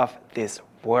out of this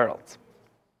world.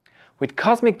 With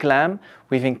Cosmic Glam,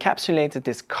 we've encapsulated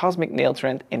this cosmic nail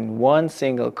trend in one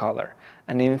single color,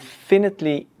 an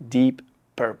infinitely deep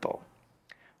purple.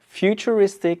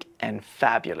 Futuristic and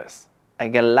fabulous. A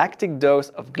galactic dose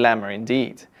of glamour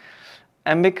indeed.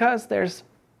 And because there's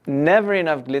never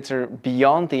enough glitter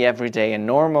beyond the everyday and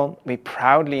normal, we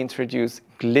proudly introduce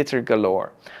Glitter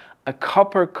Galore, a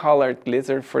copper-colored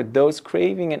glitter for those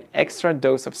craving an extra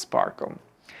dose of sparkle.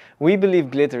 We believe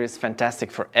glitter is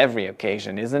fantastic for every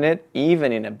occasion, isn't it?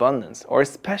 Even in abundance, or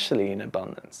especially in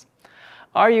abundance.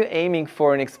 Are you aiming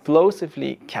for an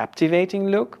explosively captivating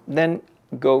look? Then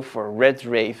go for Red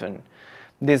Raven.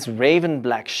 This raven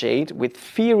black shade with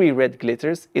fiery red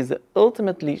glitters is the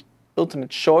ultimate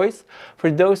choice for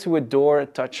those who adore a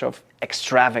touch of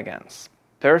extravagance.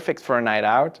 Perfect for a night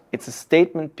out, it's a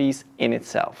statement piece in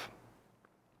itself.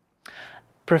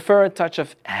 Prefer a touch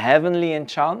of heavenly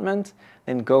enchantment?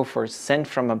 Then go for Sent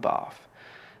from Above.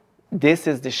 This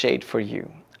is the shade for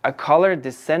you, a color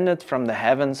descended from the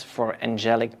heavens for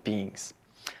angelic beings.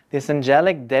 This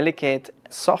angelic, delicate,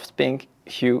 soft pink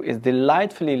hue is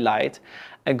delightfully light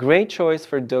a great choice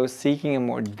for those seeking a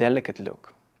more delicate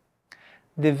look.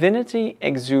 Divinity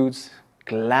exudes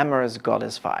glamorous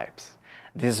goddess vibes.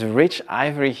 This rich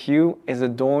ivory hue is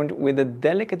adorned with a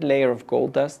delicate layer of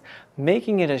gold dust,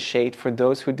 making it a shade for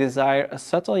those who desire a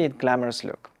subtle yet glamorous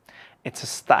look. It's a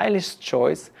stylish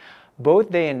choice,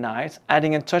 both day and night,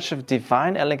 adding a touch of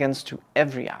divine elegance to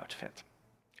every outfit.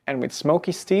 And with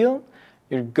smoky steel,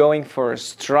 you're going for a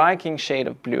striking shade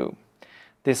of blue.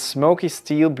 This smoky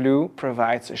steel blue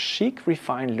provides a chic,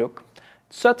 refined look,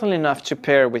 subtle enough to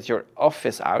pair with your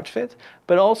office outfit,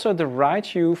 but also the right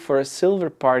hue for a silver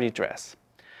party dress.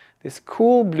 This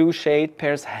cool blue shade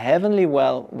pairs heavenly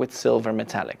well with silver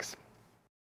metallics.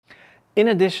 In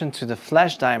addition to the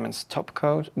Flash Diamonds top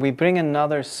coat, we bring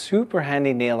another super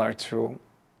handy nail art tool,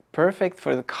 perfect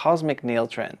for the cosmic nail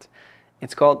trend.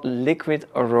 It's called Liquid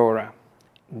Aurora.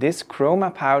 This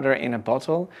chroma powder in a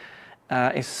bottle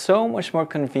is so much more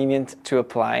convenient to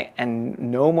apply, and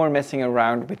no more messing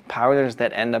around with powders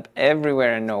that end up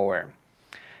everywhere and nowhere,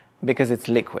 because it's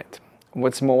liquid.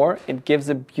 What's more, it gives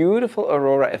a beautiful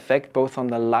aurora effect both on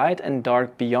the light and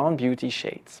dark Beyond Beauty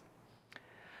shades.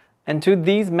 And to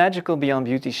these magical Beyond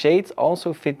Beauty shades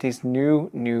also fit these new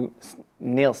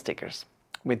nail stickers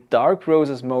with dark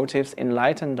roses motifs in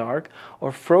light and dark,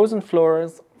 or frozen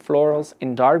florals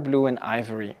in dark blue and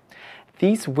ivory.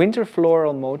 These winter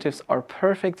floral motifs are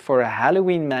perfect for a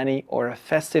Halloween mani or a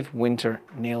festive winter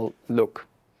nail look.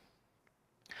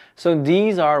 So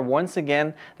these are once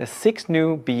again the 6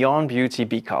 new Beyond Beauty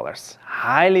B-Colors,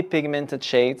 highly pigmented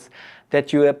shades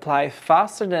that you apply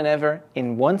faster than ever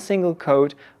in one single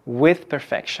coat with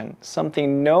perfection,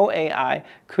 something no AI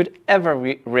could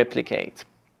ever replicate.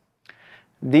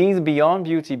 These Beyond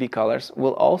Beauty B-Colors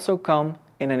will also come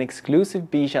in an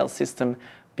exclusive B-Gel System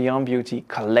Beyond Beauty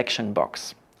collection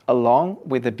box, along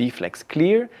with a B-Flex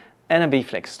Clear and a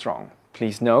B-Flex Strong.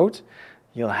 Please note,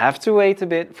 you'll have to wait a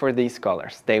bit for these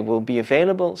colors. They will be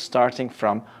available starting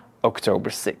from October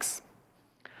 6th.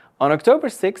 On October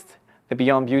 6th, the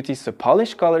Beyond Beauty So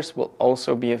Polish colors will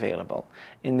also be available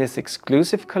in this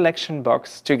exclusive collection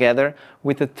box, together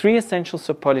with the 3 essential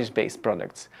So Polish base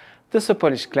products: the So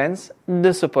Polish Cleanse,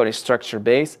 the So Polish Structure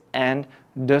Base, and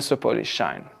the So Polish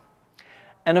Shine.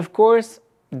 And of course,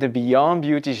 the Beyond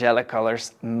Beauty Gel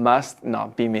colors must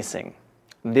not be missing.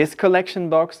 This collection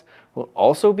box will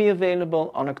also be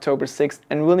available on October 6th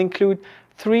and will include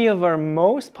 3 of our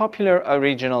most popular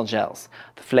original gels: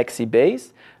 the Flexi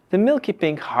Base, the Milky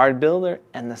Pink Heart Builder,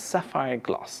 and the Sapphire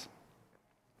Gloss.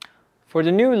 For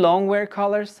the new longwear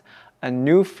colors, a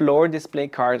new floor display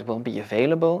card will be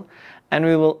available, and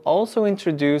we will also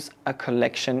introduce a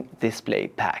collection display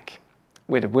pack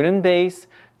with a wooden base,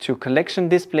 2 collection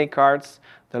display cards,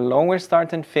 the longwear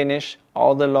start and finish,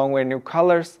 all the longwear new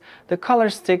colors, the color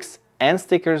sticks and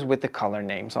stickers with the color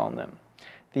names on them.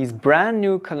 These brand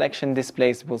new collection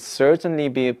displays will certainly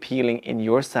be appealing in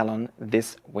your salon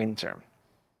this winter.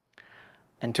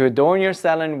 And to adorn your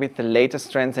salon with the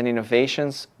latest trends and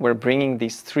innovations, we're bringing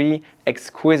these 3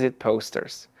 exquisite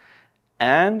posters.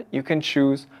 And you can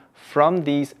choose from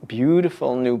these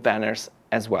beautiful new banners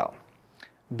as well.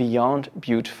 Beyond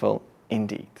beautiful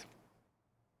indeed.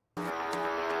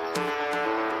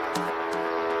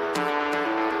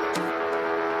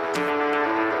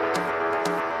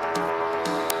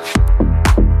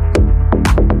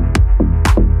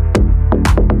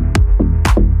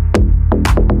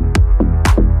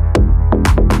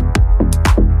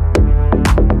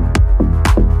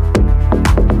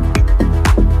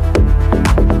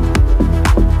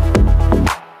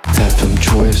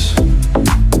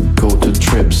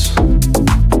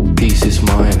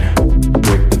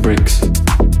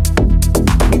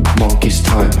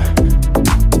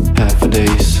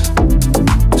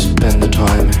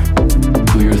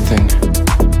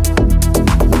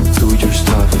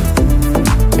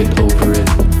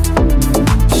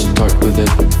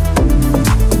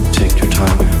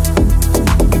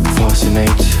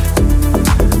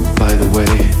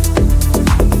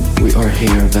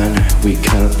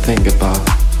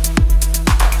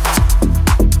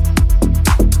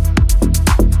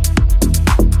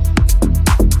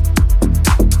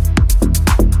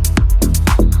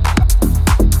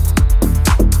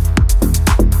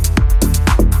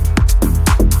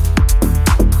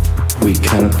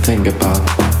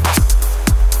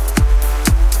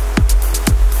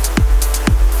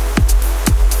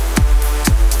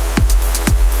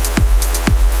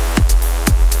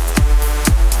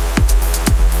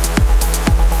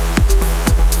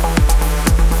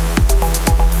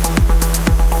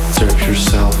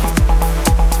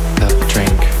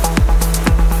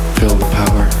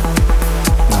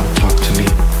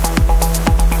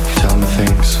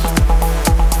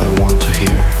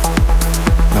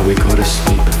 we go to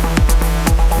sleep,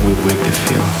 we wake to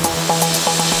feel.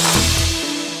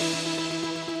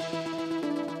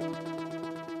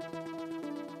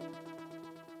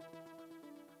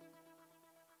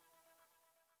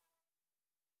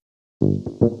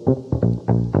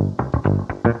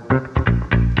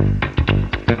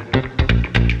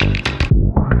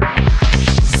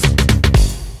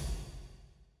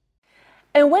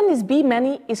 And when this Be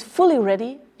Many is fully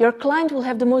ready, your client will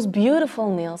have the most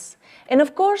beautiful nails. And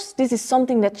of course, this is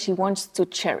something that she wants to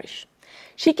cherish.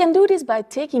 She can do this by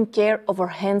taking care of her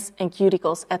hands and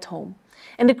cuticles at home.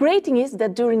 And the great thing is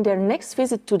that during their next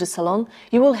visit to the salon,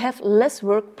 you will have less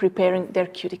work preparing their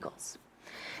cuticles.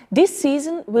 This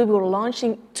season, we will be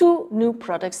launching 2 new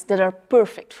products that are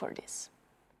perfect for this.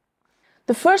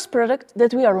 The first product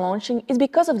that we are launching is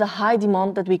because of the high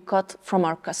demand that we got from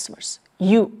our customers.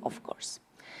 You, of course.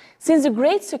 Since the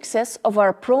great success of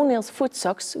our ProNails foot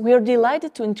socks, we are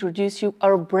delighted to introduce you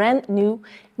our brand new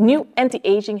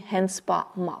anti-aging hand spa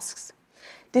masks.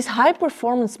 This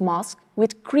high-performance mask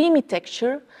with creamy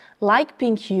texture, light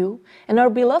pink hue, and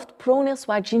our beloved ProNails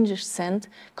white ginger scent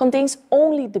contains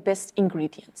only the best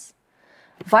ingredients.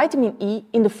 Vitamin E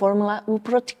in the formula will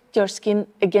protect your skin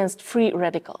against free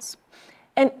radicals.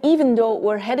 And even though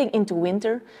we're heading into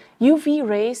winter, UV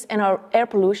rays and our air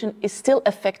pollution is still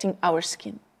affecting our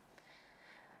skin.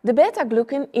 The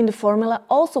beta-glucan in the formula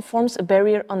also forms a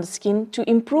barrier on the skin to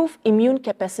improve immune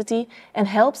capacity and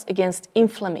helps against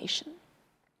inflammation.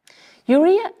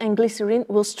 Urea and glycerin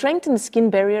will strengthen the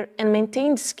skin barrier and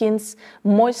maintain the skin's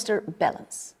moisture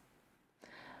balance.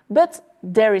 But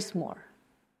there is more.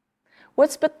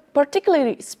 What's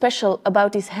particularly special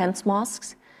about these hand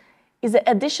masks is the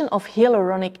addition of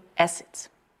hyaluronic acid.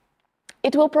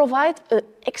 It will provide an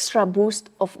extra boost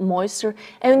of moisture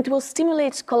and it will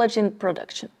stimulate collagen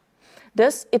production.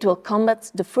 Thus, it will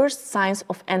combat the first signs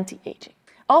of anti-aging.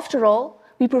 After all,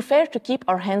 we prefer to keep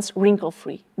our hands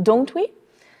wrinkle-free, don't we?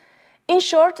 In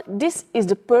short, this is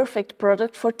the perfect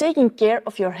product for taking care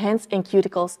of your hands and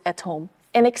cuticles at home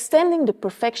and extending the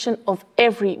perfection of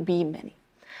every Be Many.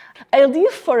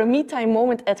 Ideal for a me-time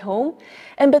moment at home,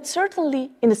 but certainly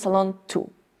in the salon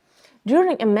too.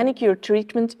 During a manicure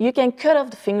treatment, you can cut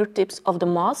off the fingertips of the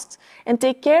masks and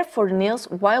take care for the nails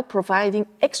while providing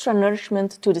extra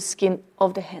nourishment to the skin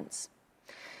of the hands.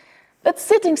 But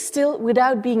sitting still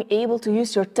without being able to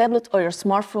use your tablet or your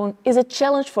smartphone is a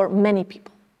challenge for many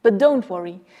people. But don't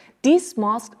worry, these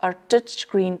masks are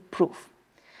touchscreen proof.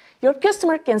 Your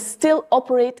customer can still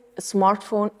operate a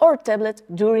smartphone or a tablet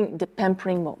during the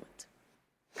pampering moment.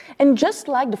 And just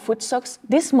like the foot socks,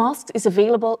 this mask is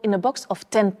available in a box of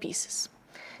 10 pieces.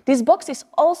 This box is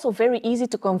also very easy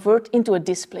to convert into a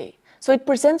display, so it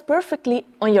presents perfectly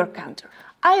on your counter.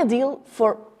 Ideal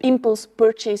for impulse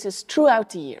purchases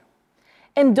throughout the year.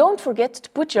 And don't forget to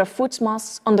put your foot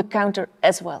masks on the counter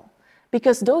as well,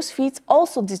 because those feet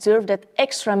also deserve that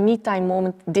extra me-time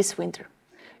moment this winter.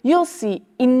 You'll see,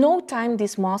 in no time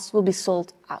these masks will be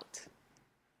sold out.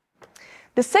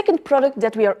 The second product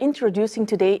that we are introducing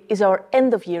today is our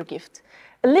end-of-year gift,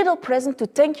 a little present to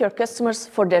thank your customers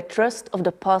for their trust of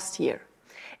the past year.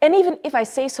 And even if I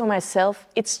say so myself,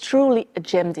 it's truly a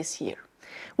gem this year.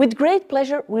 With great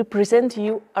pleasure, we present to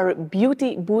you our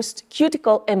Beauty Boost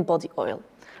Cuticle and Body Oil.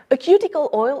 A cuticle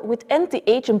oil with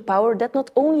anti-aging power that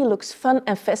not only looks fun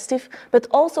and festive, but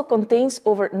also contains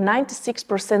over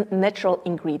 96% natural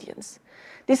ingredients.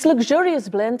 This luxurious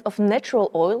blend of natural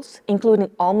oils, including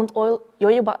almond oil,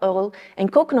 jojoba oil,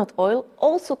 and coconut oil,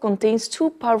 also contains 2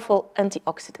 powerful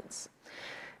antioxidants.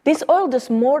 This oil does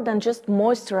more than just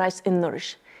moisturize and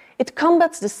nourish. It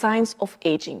combats the signs of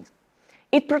aging.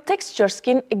 It protects your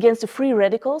skin against the free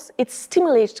radicals, it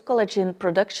stimulates collagen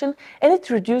production, and it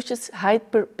reduces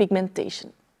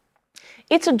hyperpigmentation.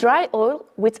 It's a dry oil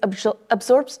which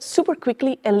absorbs super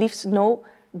quickly and leaves no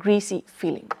greasy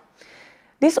feeling.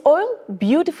 This oil,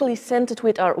 beautifully scented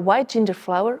with our white ginger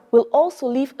flower, will also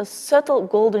leave a subtle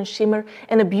golden shimmer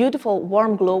and a beautiful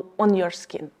warm glow on your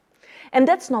skin. And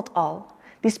that's not all.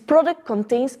 This product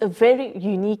contains a very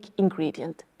unique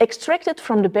ingredient, extracted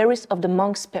from the berries of the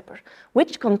monk's pepper,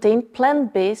 which contain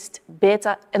plant-based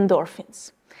beta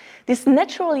endorphins. This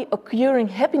naturally occurring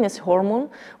happiness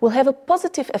hormone will have a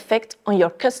positive effect on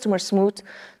your customer's mood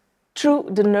through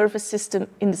the nervous system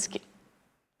in the skin.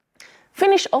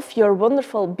 Finish off your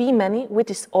wonderful Be Many with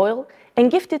this oil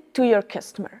and gift it to your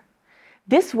customer.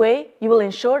 This way, you will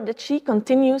ensure that she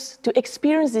continues to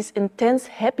experience this intense,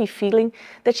 happy feeling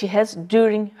that she has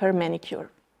during her manicure.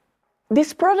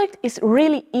 This product is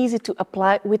really easy to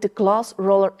apply with the glass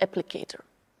roller applicator.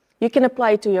 You can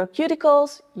apply it to your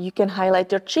cuticles, you can highlight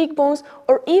your cheekbones,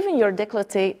 or even your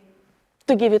décolleté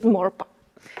to give it more pop.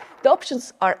 The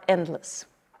options are endless.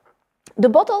 The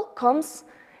bottle comes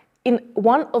in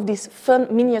one of these fun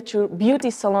miniature beauty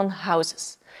salon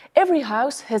houses. Every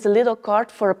house has a little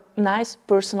card for a nice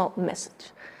personal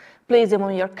message. Place them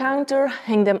on your counter,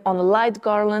 hang them on a light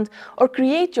garland, or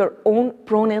create your own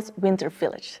ProNails winter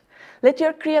village. Let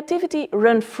your creativity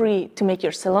run free to make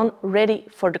your salon ready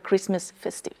for the Christmas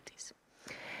festivities.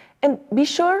 And be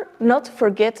sure not to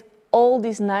forget all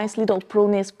these nice little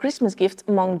ProNails Christmas gifts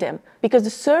among them, because the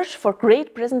search for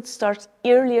great presents starts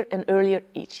earlier and earlier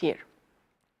each year.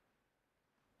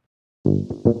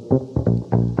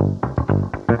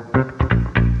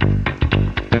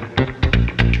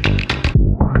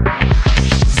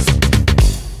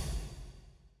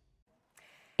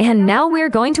 And now we're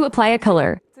going to apply a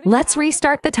color. Let's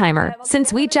restart the timer,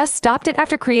 since we just stopped it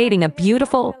after creating a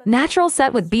beautiful, natural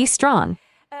set with Be Strong.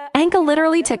 Anka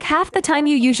literally took half the time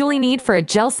you usually need for a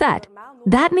gel set.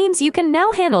 That means you can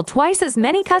now handle twice as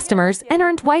many customers and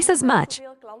earn twice as much.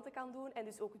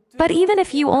 But even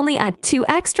if you only add 2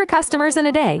 extra customers in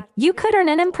a day, you could earn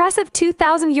an impressive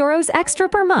 €2,000 extra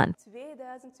per month.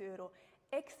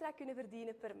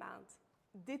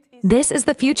 This is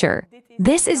the future.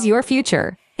 This is your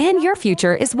future. And your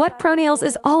future is what ProNails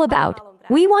is all about.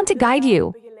 We want to guide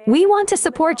you. We want to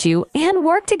support you and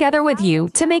work together with you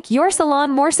to make your salon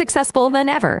more successful than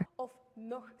ever.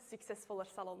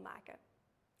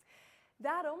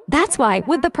 That's why,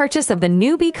 with the purchase of the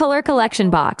new Be Color Collection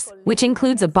box, which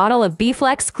includes a bottle of Be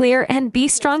Flex Clear and Be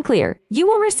Strong Clear, you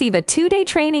will receive a 2-day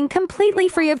training completely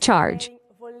free of charge.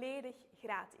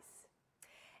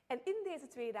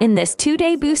 In this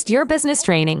 2-day Boost Your Business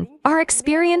training, our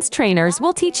experienced trainers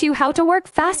will teach you how to work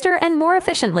faster and more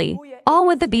efficiently, all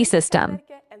with the Be system.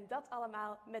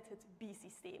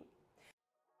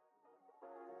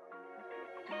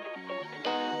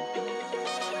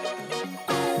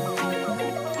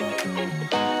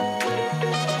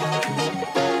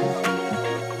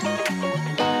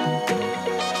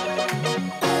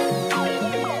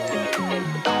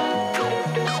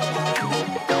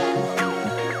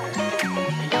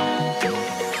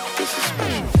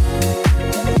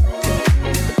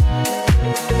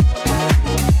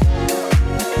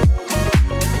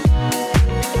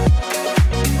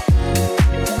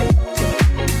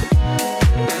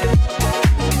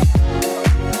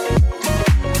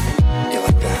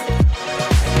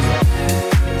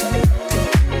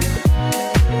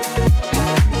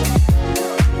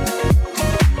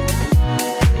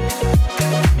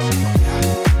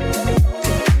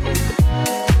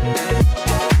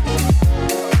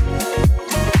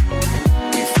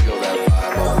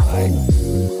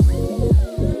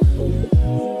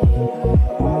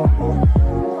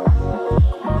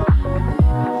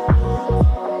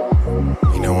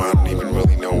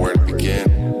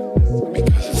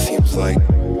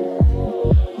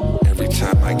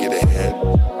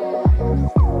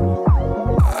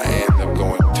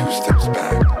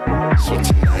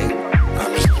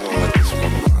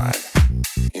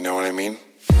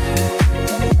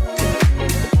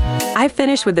 I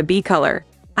finished with the Be Color.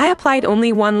 I applied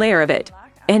only 1 layer of it,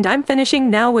 and I'm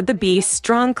finishing now with the Be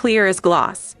Strong Clear as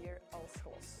Gloss.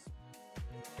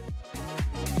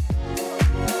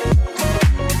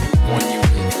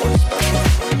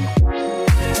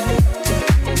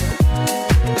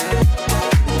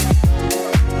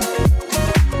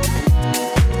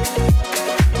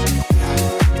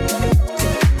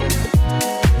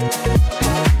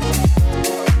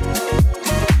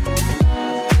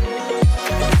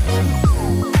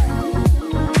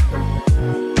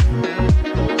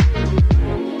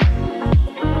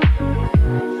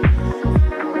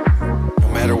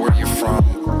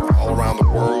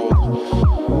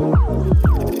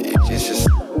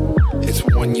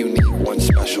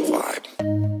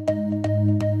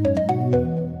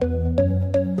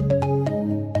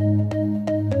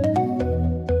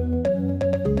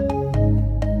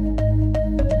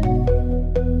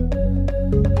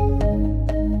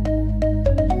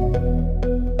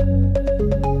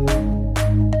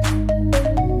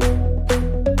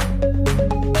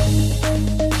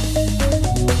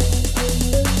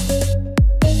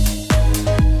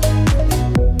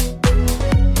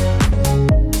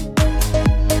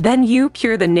 Then you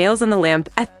cure the nails on the lamp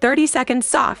at 30 seconds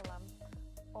soft.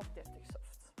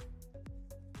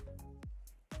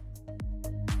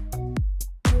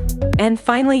 And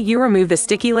finally, you remove the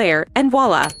sticky layer, and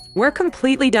voila! We're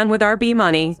completely done with our Be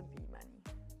Money.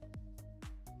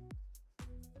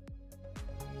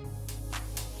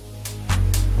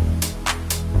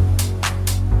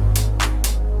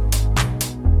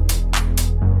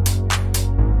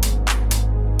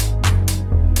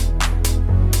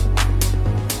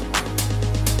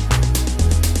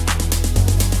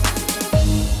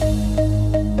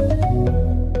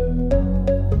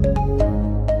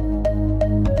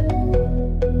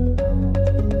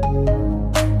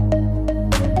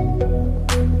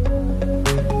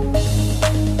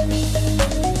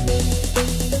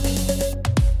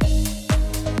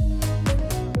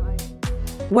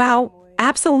 Wow,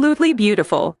 absolutely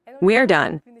beautiful. We're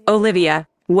done. Olivia,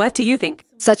 what do you think?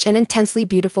 Such an intensely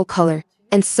beautiful color.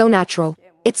 And so natural.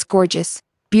 It's gorgeous.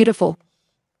 Beautiful.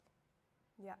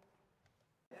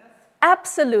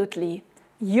 Absolutely.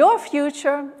 Your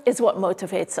future is what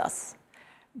motivates us.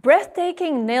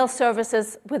 Breathtaking nail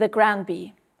services with a grand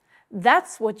B.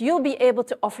 That's what you'll be able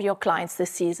to offer your clients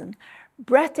this season.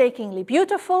 Breathtakingly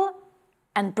beautiful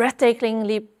and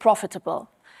breathtakingly profitable.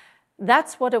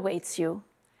 That's what awaits you.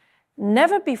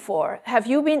 Never before have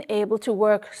you been able to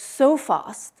work so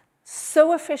fast,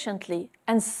 so efficiently,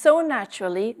 and so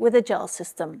naturally with a gel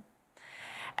system.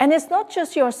 And it's not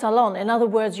just your salon, in other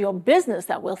words, your business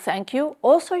that will thank you.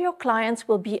 Also, your clients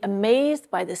will be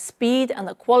amazed by the speed and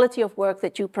the quality of work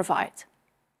that you provide.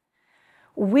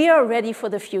 We are ready for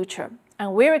the future,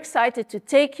 and we're excited to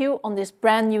take you on this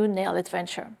brand new nail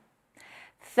adventure.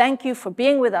 Thank you for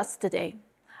being with us today.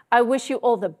 I wish you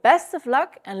all the best of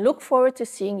luck and look forward to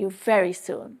seeing you very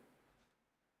soon.